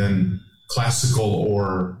playing than classical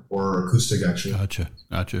or acoustic, actually.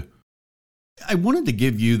 Gotcha. I wanted to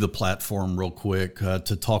give you the platform real quick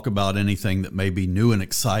to talk about anything that may be new and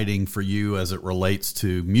exciting for you as it relates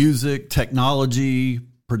to music, technology,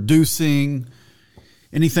 producing.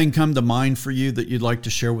 Anything come to mind for you that you'd like to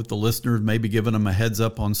share with the listeners, maybe giving them a heads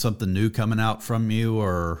up on something new coming out from you,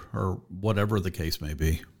 or whatever the case may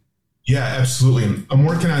be? Yeah, absolutely. I'm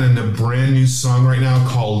working on a brand new song right now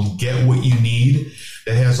called Get What You Need.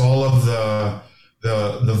 It has all of the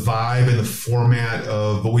vibe and the format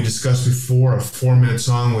of what we discussed before, a 4-minute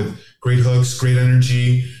song with great hooks, great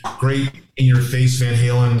energy, great in-your-face Van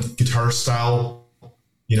Halen guitar style,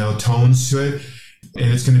 tones to it. And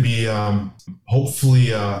it's going to be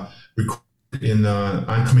hopefully recorded in the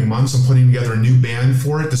oncoming months. I'm putting together a new band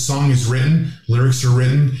for it. The song is written, lyrics are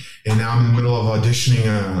written, and now I'm in the middle of auditioning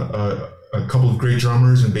a couple of great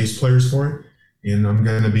drummers and bass players for it. And I'm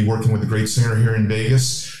going to be working with a great singer here in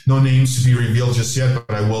Vegas. No names to be revealed just yet,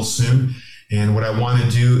 but I will soon. And what I want to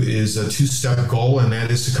do is a 2-step goal, and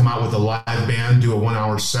that is to come out with a live band, do a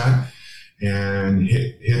 1-hour set, and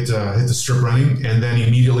hit the strip running, and then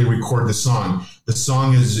immediately record the song. The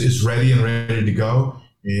song is ready to go.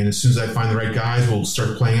 And as soon as I find the right guys, we'll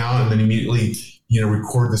start playing out, and then immediately,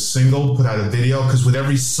 record the single, put out a video. Because with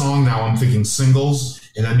every song now, I'm thinking singles,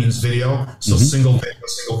 and that means video. So single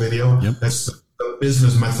video. Yep. That's the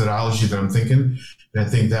business methodology that I'm thinking. And I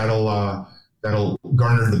think that'll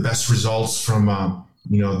garner the best results from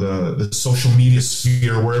the social media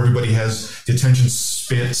sphere where everybody has the attention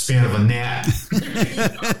span of a gnat.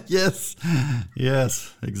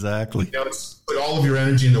 Yes, exactly. It's put all of your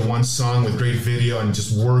energy into one song with great video and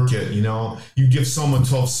just work it. You give someone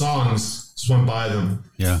 12 songs, just one by them.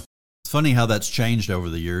 Yeah, it's funny how that's changed over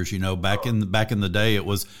the years. Back in the day, it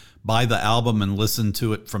was buy the album and listen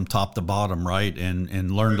to it from top to bottom, right?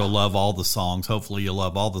 And learn to love all the songs. Hopefully, you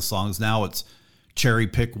love all the songs. Now it's cherry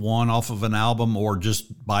pick one off of an album or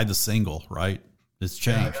just buy the single, right? It's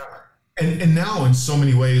changed. Yeah. And now in so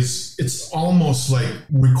many ways, it's almost like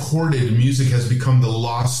recorded music has become the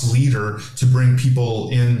lost leader to bring people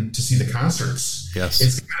in to see the concerts. Yes.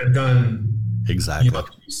 It's kind of done exactly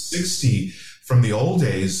 60 from the old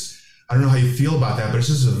days. I don't know how you feel about that, but it's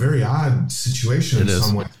just a very odd situation in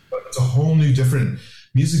some ways. But it's a whole new different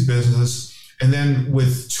music business. And then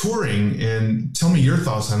with touring, and tell me your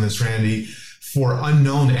thoughts on this, Randy. For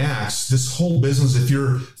unknown acts, this whole business, if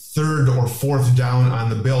you're third or fourth down on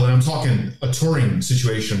the bill, and I'm talking a touring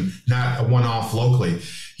situation, not a one-off locally,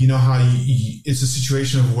 how it's a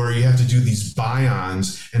situation of where you have to do these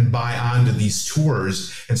buy-ons and buy onto these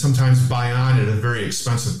tours, and sometimes buy on at a very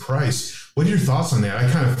expensive price. What are your thoughts on that? I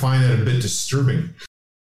kind of find that a bit disturbing.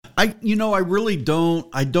 I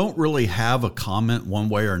don't really have a comment one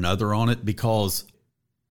way or another on it, because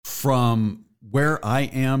from where I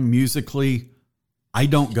am musically, I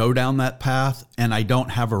don't go down that path, and I don't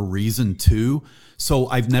have a reason to. So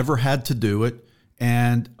I've never had to do it.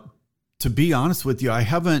 And to be honest with you, I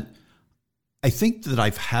think that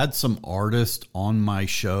I've had some artists on my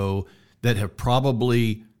show that have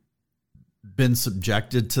probably been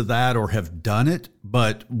subjected to that or have done it,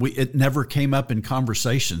 but it never came up in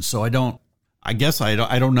conversation. So I don't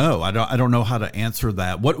know. I don't know how to answer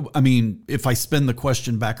that. If I spin the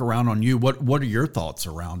question back around on you, what are your thoughts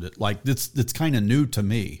around it? Like, it's kind of new to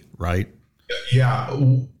me, right? Yeah.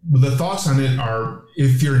 The thoughts on it are,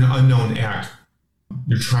 if you're an unknown act,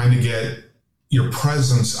 you're trying to get your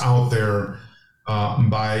presence out there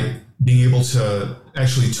by being able to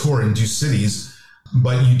actually tour and do cities,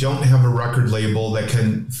 but you don't have a record label that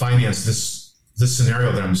can finance this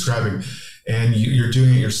scenario that I'm describing, and you're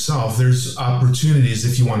doing it yourself. There's opportunities,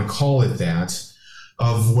 if you want to call it that,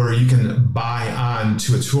 of where you can buy on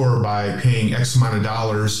to a tour by paying X amount of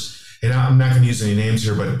dollars. And I'm not going to use any names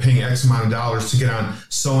here, but paying X amount of dollars to get on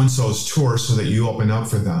so-and-so's tour so that you open up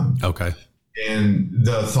for them. Okay. And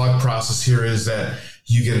the thought process here is that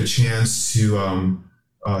you get a chance to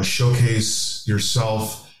showcase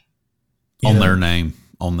yourself on their name,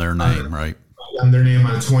 right? On their name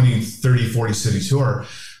on a 20, 30, 40 city tour.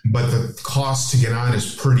 But the cost to get on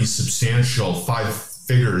is pretty substantial, 5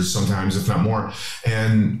 figures sometimes, if not more.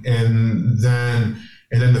 And then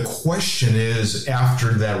the question is,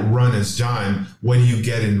 after that run is done, what do you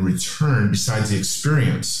get in return besides the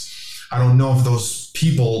experience? I don't know if those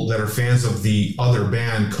people that are fans of the other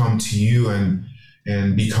band come to you and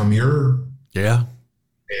become your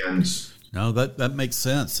bands. No, that makes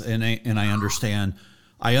sense, and I understand.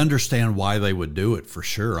 I understand why they would do it, for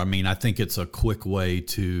sure. I mean, I think it's a quick way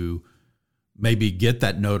to maybe get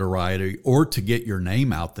that notoriety or to get your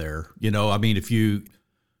name out there. If you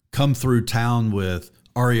come through town with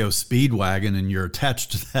REO Speedwagon and you're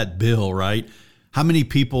attached to that bill, right? How many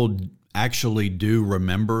people actually do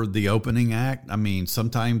remember the opening act? I mean,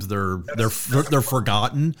 sometimes they're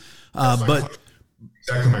forgotten, but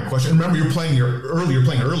exactly my question. Remember, you're playing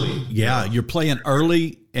early. Yeah, you're playing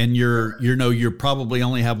early, and you're probably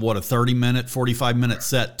only have a 30-minute, 45-minute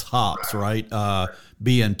set tops, right?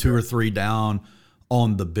 Being 2 or 3 down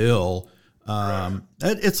on the bill.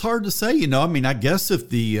 It's hard to say, I guess if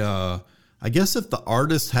the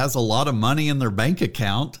artist has a lot of money in their bank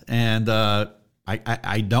account, and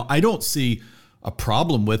I don't see a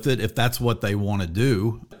problem with it if that's what they want to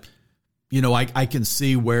do. I can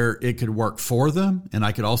see where it could work for them, and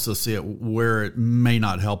I could also see it where it may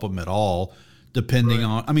not help them at all, depending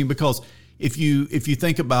on. Because if you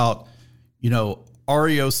think about, REO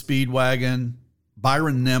Speedwagon,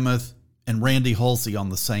 Byron Nemeth, and Randy Halsey on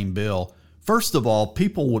the same bill, first of all,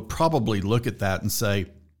 people would probably look at that and say,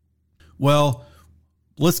 well,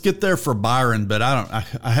 let's get there for Byron, but I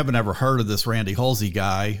haven't ever heard of this Randy Halsey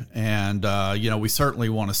guy, and we certainly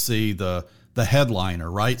want to see the headliner,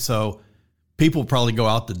 right? So people probably go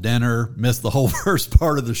out to dinner, miss the whole first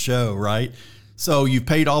part of the show, right? So you've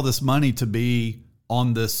paid all this money to be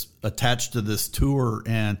on this, attached to this tour,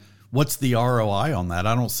 and what's the ROI on that?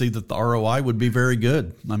 I don't see that the ROI would be very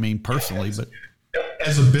good. Personally, but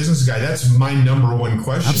as a business guy, that's my number one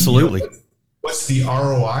question. Absolutely. What's the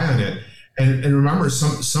ROI on it? And remember,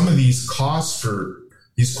 some of these costs for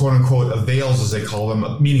these quote unquote avails, as they call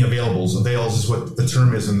them, meaning availables. Avails is what the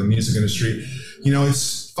term is in the music industry.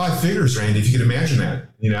 It's 5 figures, Randy, if you could imagine that,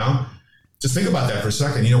 Just think about that for a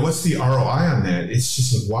second. What's the ROI on that? It's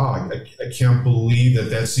just like, wow, I can't believe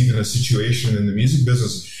that that's even a situation in the music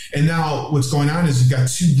business. And now what's going on is you've got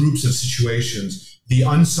 2 groups of situations. The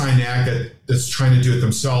unsigned act that's trying to do it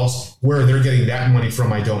themselves, where they're getting that money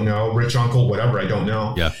from, I don't know, rich uncle, whatever, I don't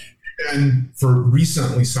know. Yeah. And for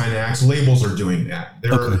recently signed acts, labels are doing that.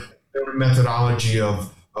 Their methodology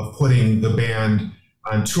of putting the band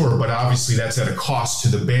on tour, but obviously that's at a cost to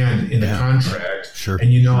the band in the contract. Sure.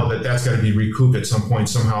 And that's got to be recouped at some point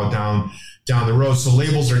somehow down the road. So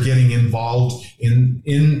labels are getting involved in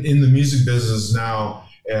the music business now,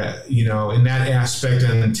 in that aspect,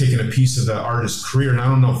 and taking a piece of the artist's career. And I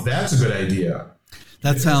don't know if that's a good idea.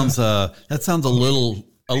 That sounds a little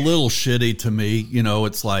shitty to me.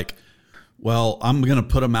 It's like, well, I'm going to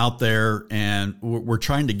put them out there, and we're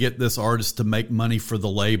trying to get this artist to make money for the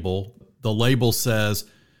label. The label says,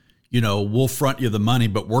 we'll front you the money,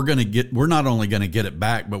 but we're not only going to get it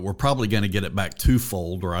back, but we're probably going to get it back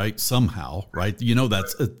twofold, right? Somehow, right?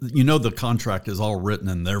 The contract is all written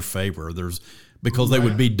in their favor. Because they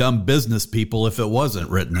would be dumb business people if it wasn't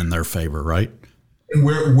written in their favor, right? And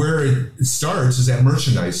where it starts is at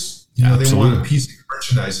merchandise. They want a piece of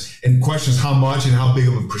merchandise, and questions how much and how big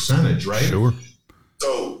of a percentage, right? Sure.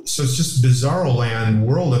 So it's just bizarro land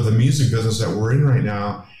world of the music business that we're in right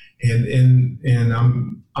now. And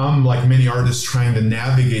I'm like many artists trying to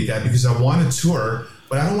navigate that, because I want to tour,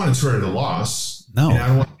 but I don't want to tour at a loss. No. And I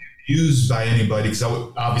don't want to be used by anybody, because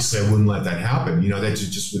obviously I wouldn't let that happen. That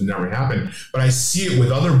just would never happen. But I see it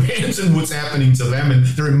with other bands and what's happening to them and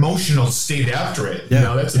their emotional state after it.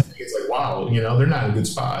 Yeah. That's the thing. It's like, wow, they're not in a good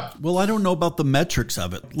spot. Well, I don't know about the metrics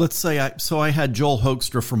of it. Let's say I had Joel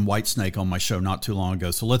Hoekstra from Whitesnake on my show not too long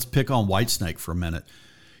ago. So let's pick on Whitesnake for a minute.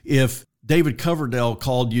 If David Coverdale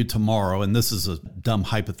called you tomorrow, and this is a dumb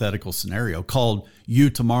hypothetical scenario, called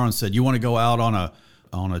you tomorrow and said, you want to go out on a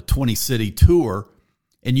 20-city tour,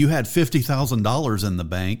 and you had $50,000 in the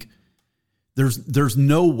bank, there's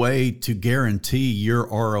no way to guarantee your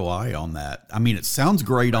ROI on that. I mean, it sounds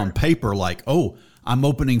great on paper, like, oh, I'm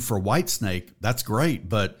opening for Whitesnake. That's great.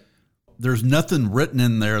 But there's nothing written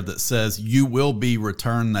in there that says you will be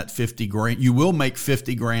returned that $50,000. You will make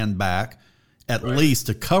 $50,000 back at least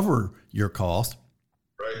to cover your cost.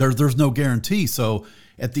 Right. There's no guarantee. So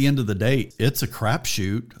at the end of the day, it's a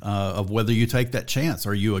crapshoot of whether you take that chance.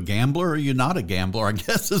 Are you a gambler or are you not a gambler? I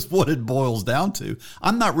guess is what it boils down to.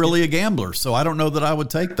 I'm not really a gambler, so I don't know that I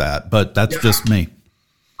would take that, but that's just me.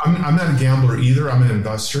 I'm not a gambler either. I'm an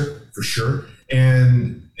investor for sure.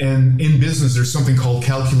 And in business, there's something called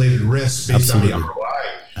calculated risk based on the ROI.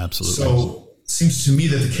 Absolutely. So it seems to me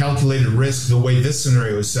that the calculated risk, the way this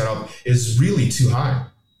scenario is set up, is really too high.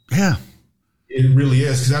 Yeah. It really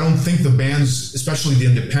is, because I don't think the bands, especially the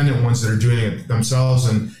independent ones that are doing it themselves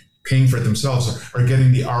and paying for it themselves, are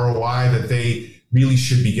getting the ROI that they really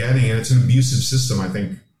should be getting. And it's an abusive system, I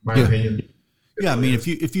think, my opinion. Yeah, I mean, if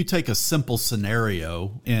you take a simple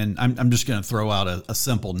scenario, and I'm just going to throw out a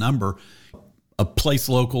simple number. A place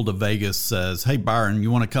local to Vegas says, hey, Byron, you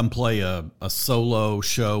want to come play a solo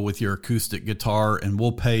show with your acoustic guitar, and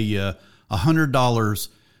we'll pay you $100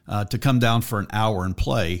 to come down for an hour and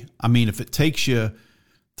play. I mean, if it takes you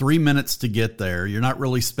 3 minutes to get there, you're not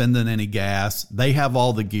really spending any gas. They have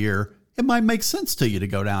all the gear. It might make sense to you to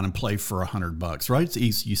go down and play for $100, right? It's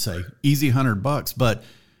easy, you say, easy $100. But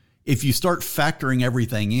if you start factoring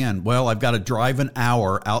everything in, well, I've got to drive an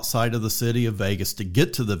hour outside of the city of Vegas to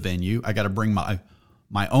get to the venue. I got to bring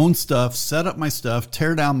my own stuff, set up my stuff,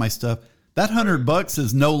 tear down my stuff. That $100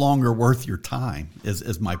 is no longer worth your time,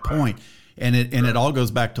 is my point. And it all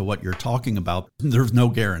goes back to what you're talking about. There's no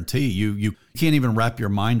guarantee. You can't even wrap your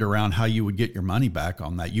mind around how you would get your money back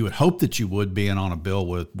on that. You would hope that you would, being on a bill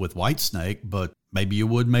with Whitesnake, but maybe you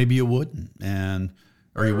would, maybe you wouldn't. And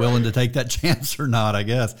are you willing to take that chance or not, I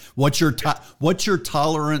guess? What's your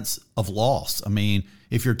tolerance of loss? I mean,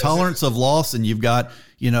 if your tolerance of loss and you've got,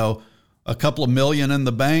 a couple of million in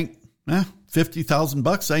the bank,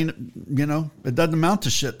 $50,000 ain't, it doesn't amount to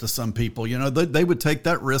shit to some people. They would take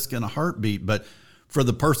that risk in a heartbeat. But for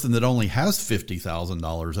the person that only has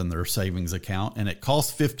 $50,000 in their savings account and it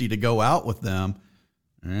costs $50 to go out with them,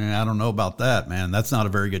 I don't know about that, man. That's not a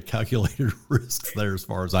very good calculated risk there as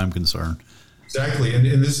far as I'm concerned. Exactly. And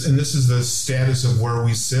this is the status of where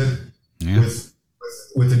we sit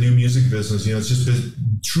with the new music business. It's just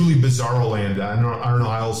truly bizarro land. I don't know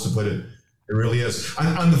how else to put it. It really is.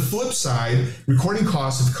 On the flip side, recording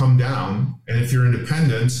costs have come down. And if you're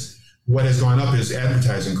independent, what has gone up is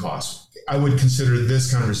advertising costs. I would consider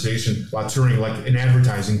this conversation about touring like an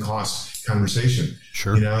advertising cost conversation.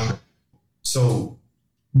 Sure. You know, so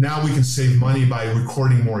now we can save money by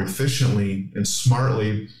recording more efficiently and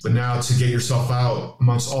smartly. But now to get yourself out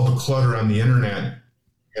amongst all the clutter on the internet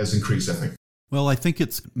has increased, I think. Well, I think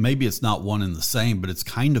maybe it's not one and the same, but it's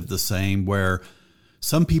kind of the same where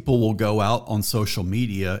some people will go out on social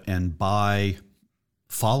media and buy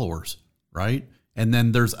followers, right? And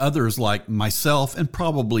then there's others like myself and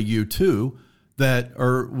probably you too,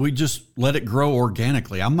 we just let it grow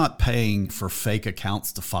organically. I'm not paying for fake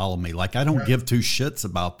accounts to follow me. Like I don't give two shits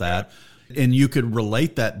about that. And you could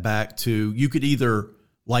relate that back to, you could either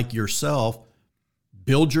like yourself,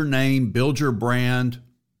 build your name, build your brand,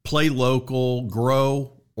 play local,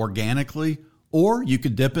 grow organically, or you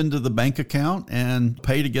could dip into the bank account and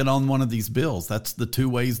pay to get on one of these bills. That's the two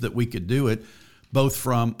ways that we could do it, both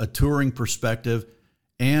from a touring perspective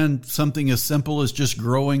and something as simple as just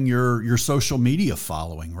growing your social media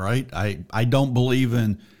following, right? I don't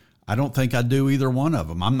think I do either one of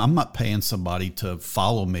them. I'm not paying somebody to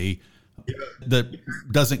follow me that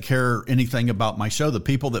doesn't care anything about my show. The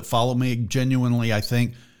people that follow me genuinely, I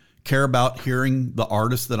think, care about hearing the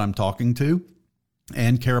artist that I'm talking to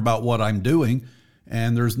and care about what I'm doing.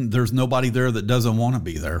 And there's nobody there that doesn't want to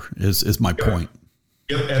be there is my point.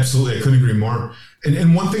 Yep, absolutely. I couldn't agree more.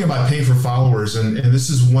 And one thing about paying for followers, and this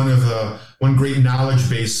is one great knowledge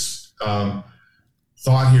base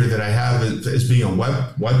thought here that I have as being a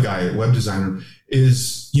web guy, web designer,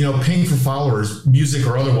 is, paying for followers, music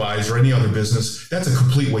or otherwise, or any other business, that's a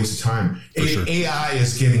complete waste of time. Sure. AI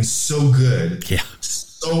is getting so good. Yeah.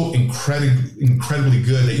 So incredibly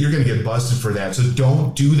good that you're going to get busted for that. So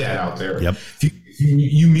don't do that out there. Yep.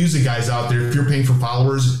 You music guys out there, if you're paying for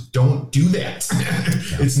followers, don't do that.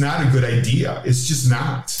 It's not a good idea. It's just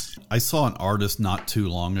not. I saw an artist not too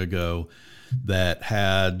long ago that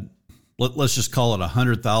had, let's just call it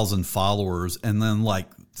 100,000 followers. And then like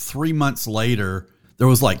 3 months later, there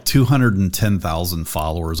was like 210,000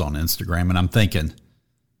 followers on Instagram. And I'm thinking,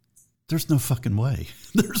 there's no fucking way.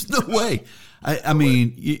 There's no way. I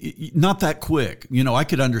mean, not that quick. I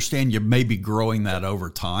could understand you maybe growing that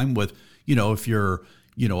over time with, if you're,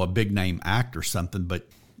 a big name act or something, but,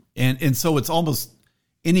 and so it's almost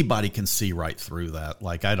anybody can see right through that.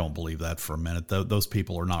 Like, I don't believe that for a minute. Those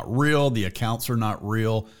people are not real. The accounts are not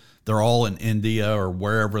real. They're all in India or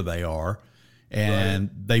wherever they are. And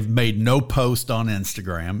they've made no post on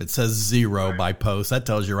Instagram. It says 0 by post. That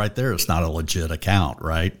tells you right there it's not a legit account,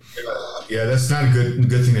 right? Yeah, that's not a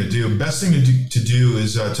good thing to do. Best thing to do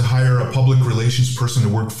is to hire a public relations person to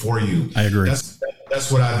work for you. I agree. That's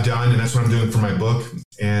what I've done, and that's what I'm doing for my book.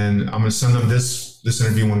 And I'm going to send them this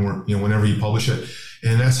interview whenever you publish it.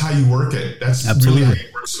 And that's how you work it. That's Absolutely. Really how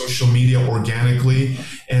you work social media organically,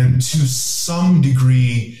 and to some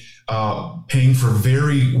degree, paying for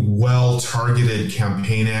very well-targeted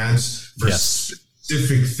campaign ads for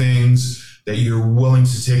specific things that you're willing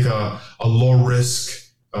to take a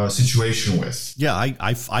low-risk situation with. Yeah,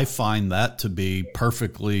 I find that to be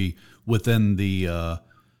perfectly within the,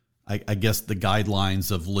 I guess, the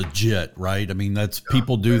guidelines of legit, right? I mean,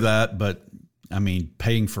 people do that, but I mean,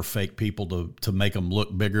 paying for fake people to make them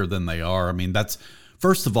look bigger than they are. I mean,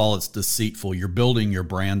 first of all, it's deceitful. You're building your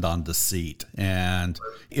brand on deceit. And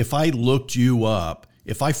if I looked you up,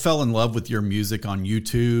 if I fell in love with your music on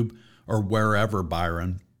YouTube or wherever,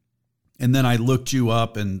 Byron, and then I looked you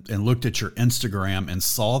up and looked at your Instagram and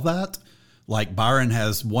saw that, like Byron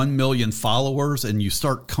has 1 million followers, and you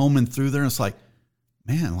start combing through there and it's like,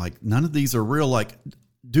 man, like none of these are real. Like,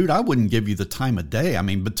 dude, I wouldn't give you the time of day. I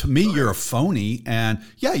mean, but to me, you're a phony. And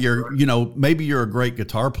yeah, maybe you're a great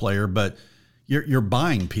guitar player, but you're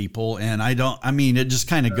buying people. And it just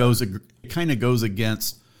kind of goes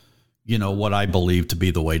against, what I believe to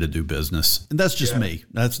be the way to do business. And that's just me.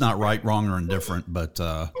 That's not right, wrong, or indifferent, but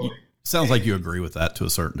sounds like you agree with that to a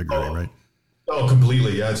certain degree, right? Oh,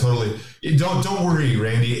 completely. Yeah, totally. Don't worry,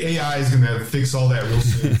 Randy. AI is going to fix all that real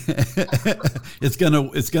soon.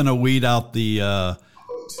 It's gonna weed out the.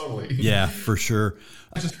 Totally. Yeah, for sure.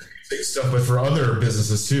 Not just fake stuff, but for other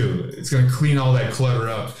businesses too. It's going to clean all that clutter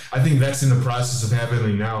up. I think that's in the process of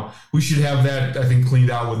happening now. We should have that, I think, cleaned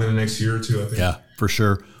out within the next year or two, I think. Yeah, for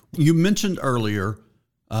sure. You mentioned earlier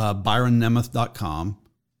ByronNemeth.com.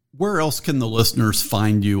 Where else can the listeners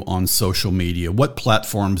find you on social media? What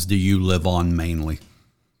platforms do you live on mainly?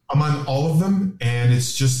 I'm on all of them, and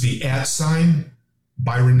it's just the @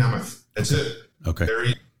 Byron Nemeth. That's it. Okay.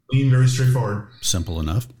 Very clean, very straightforward. Simple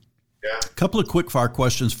enough. Yeah. A couple of quick fire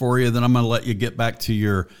questions for you, then I'm going to let you get back to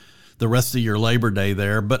the rest of your Labor Day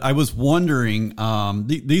there. But I was wondering,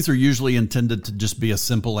 these are usually intended to just be a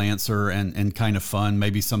simple answer and kind of fun,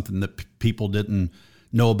 maybe something that people didn't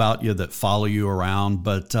know about you that follow you around.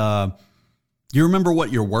 But do you remember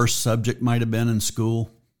what your worst subject might have been in school?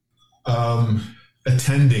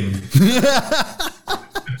 Attending.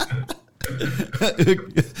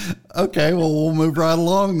 Okay, well, we'll move right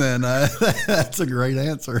along then. That's a great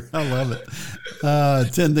answer. I love it.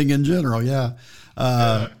 Attending in general, yeah.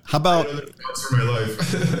 How about for my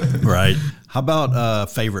life? Right? How about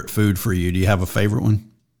favorite food for you? Do you have a favorite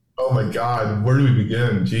one? Oh my God, where do we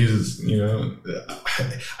begin? Jesus,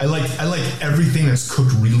 I like everything that's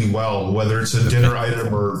cooked really well, whether it's a dinner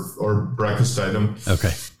item or breakfast item.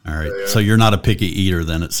 Okay, all right. So you're not a picky eater,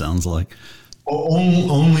 then, it sounds like.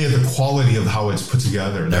 Only the quality of how it's put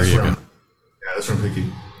together. There you go. That's where I'm picky.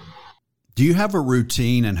 Do you have a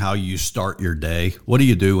routine in how you start your day? What do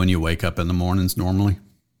you do when you wake up in the mornings normally?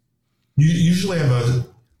 Usually I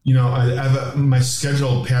have my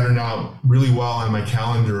schedule patterned out really well on my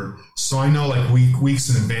calendar. So I know like weeks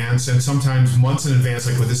in advance and sometimes months in advance,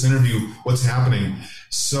 like with this interview, what's happening.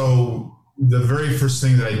 So the very first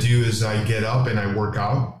thing that I do is I get up and I work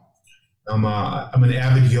out. I'm an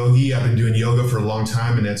avid yogi. I've been doing yoga for a long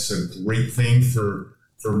time, and that's a great thing for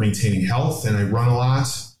maintaining health. And I run a lot,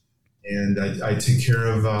 and I take care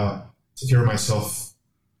of myself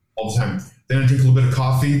all the time. Then I drink a little bit of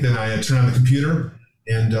coffee. Then I turn on the computer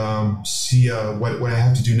and see what I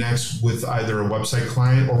have to do next with either a website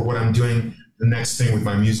client or what I'm doing the next thing with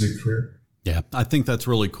my music career. Yeah, I think that's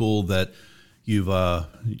really cool that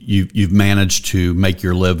you've managed to make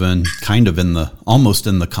your living kind of almost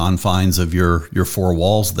in the confines of your four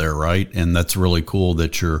walls there, right? And that's really cool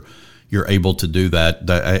that you're able to do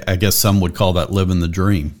that. I guess some would call that living the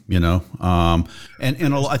dream,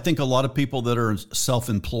 And I think a lot of people that are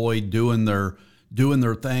self-employed doing their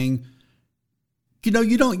thing,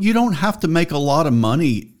 you don't have to make a lot of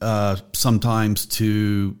money sometimes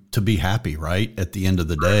to be happy, right? At the end of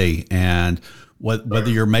the day, and whether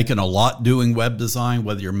you're making a lot doing web design,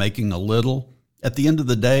 whether you're making a little, at the end of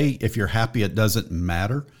the day, if you're happy, it doesn't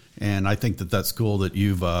matter. And I think that's cool that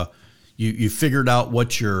you've you figured out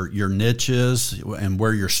what your niche is and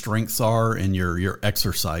where your strengths are, and you're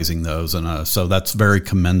exercising those. And so that's very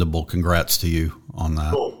commendable. Congrats to you on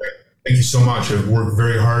that. Cool. Thank you so much. I've worked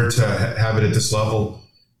very hard to have it at this level,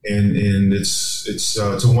 and it's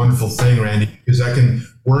a wonderful thing, Randy, because I can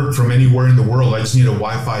work from anywhere in the world. I just need a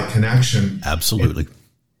Wi-Fi connection. Absolutely.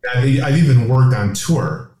 And I've even worked on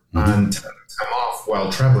tour on time off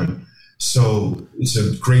while traveling. So it's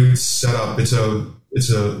a great setup. It's a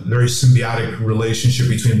very symbiotic relationship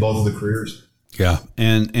between both of the careers. Yeah,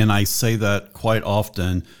 and I say that quite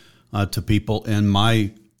often to people in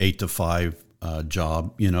my 8 to 5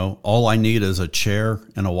 job. All I need is a chair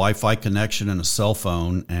and a Wi-Fi connection and a cell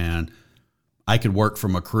phone, and I could work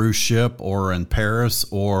from a cruise ship or in Paris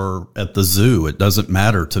or at the zoo. It doesn't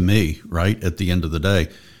matter to me, right? At the end of the day.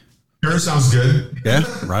 Paris sounds good. Yeah,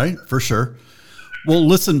 right, for sure. Well,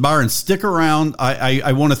 listen, Byron, stick around.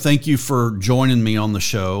 I want to thank you for joining me on the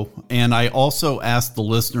show. And I also ask the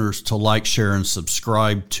listeners to like, share, and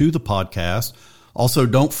subscribe to the podcast. Also,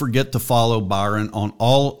 don't forget to follow Byron on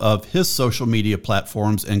all of his social media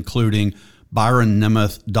platforms, including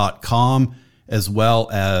ByronNemeth.com, as well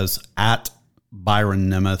as at Byron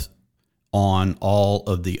Nemeth on all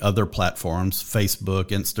of the other platforms, Facebook,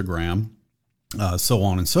 Instagram, so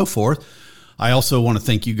on and so forth. I also want to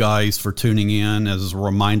thank you guys for tuning in. As a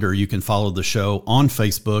reminder, you can follow the show on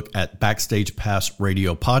Facebook at Backstage Pass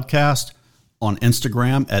Radio Podcast, on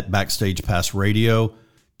Instagram at Backstage Pass Radio,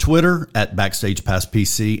 Twitter at Backstage Pass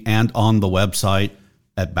PC, and on the website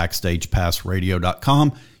at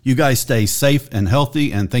BackstagePassRadio.com. You guys stay safe and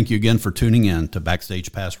healthy, and thank you again for tuning in to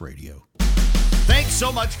Backstage Pass Radio. Thanks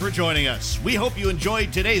so much for joining us. We hope you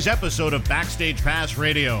enjoyed today's episode of Backstage Pass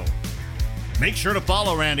Radio. Make sure to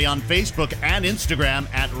follow Randy on Facebook and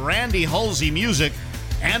Instagram at Randy Halsey Music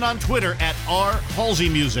and on Twitter at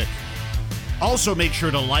 @RHalseyMusic. Also, make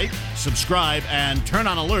sure to like, subscribe, and turn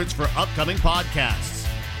on alerts for upcoming podcasts.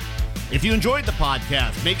 If you enjoyed the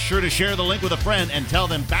podcast, make sure to share the link with a friend and tell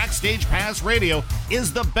them Backstage Pass Radio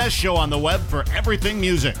is the best show on the web for everything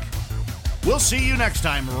music. We'll see you next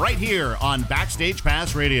time right here on Backstage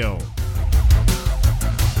Pass Radio.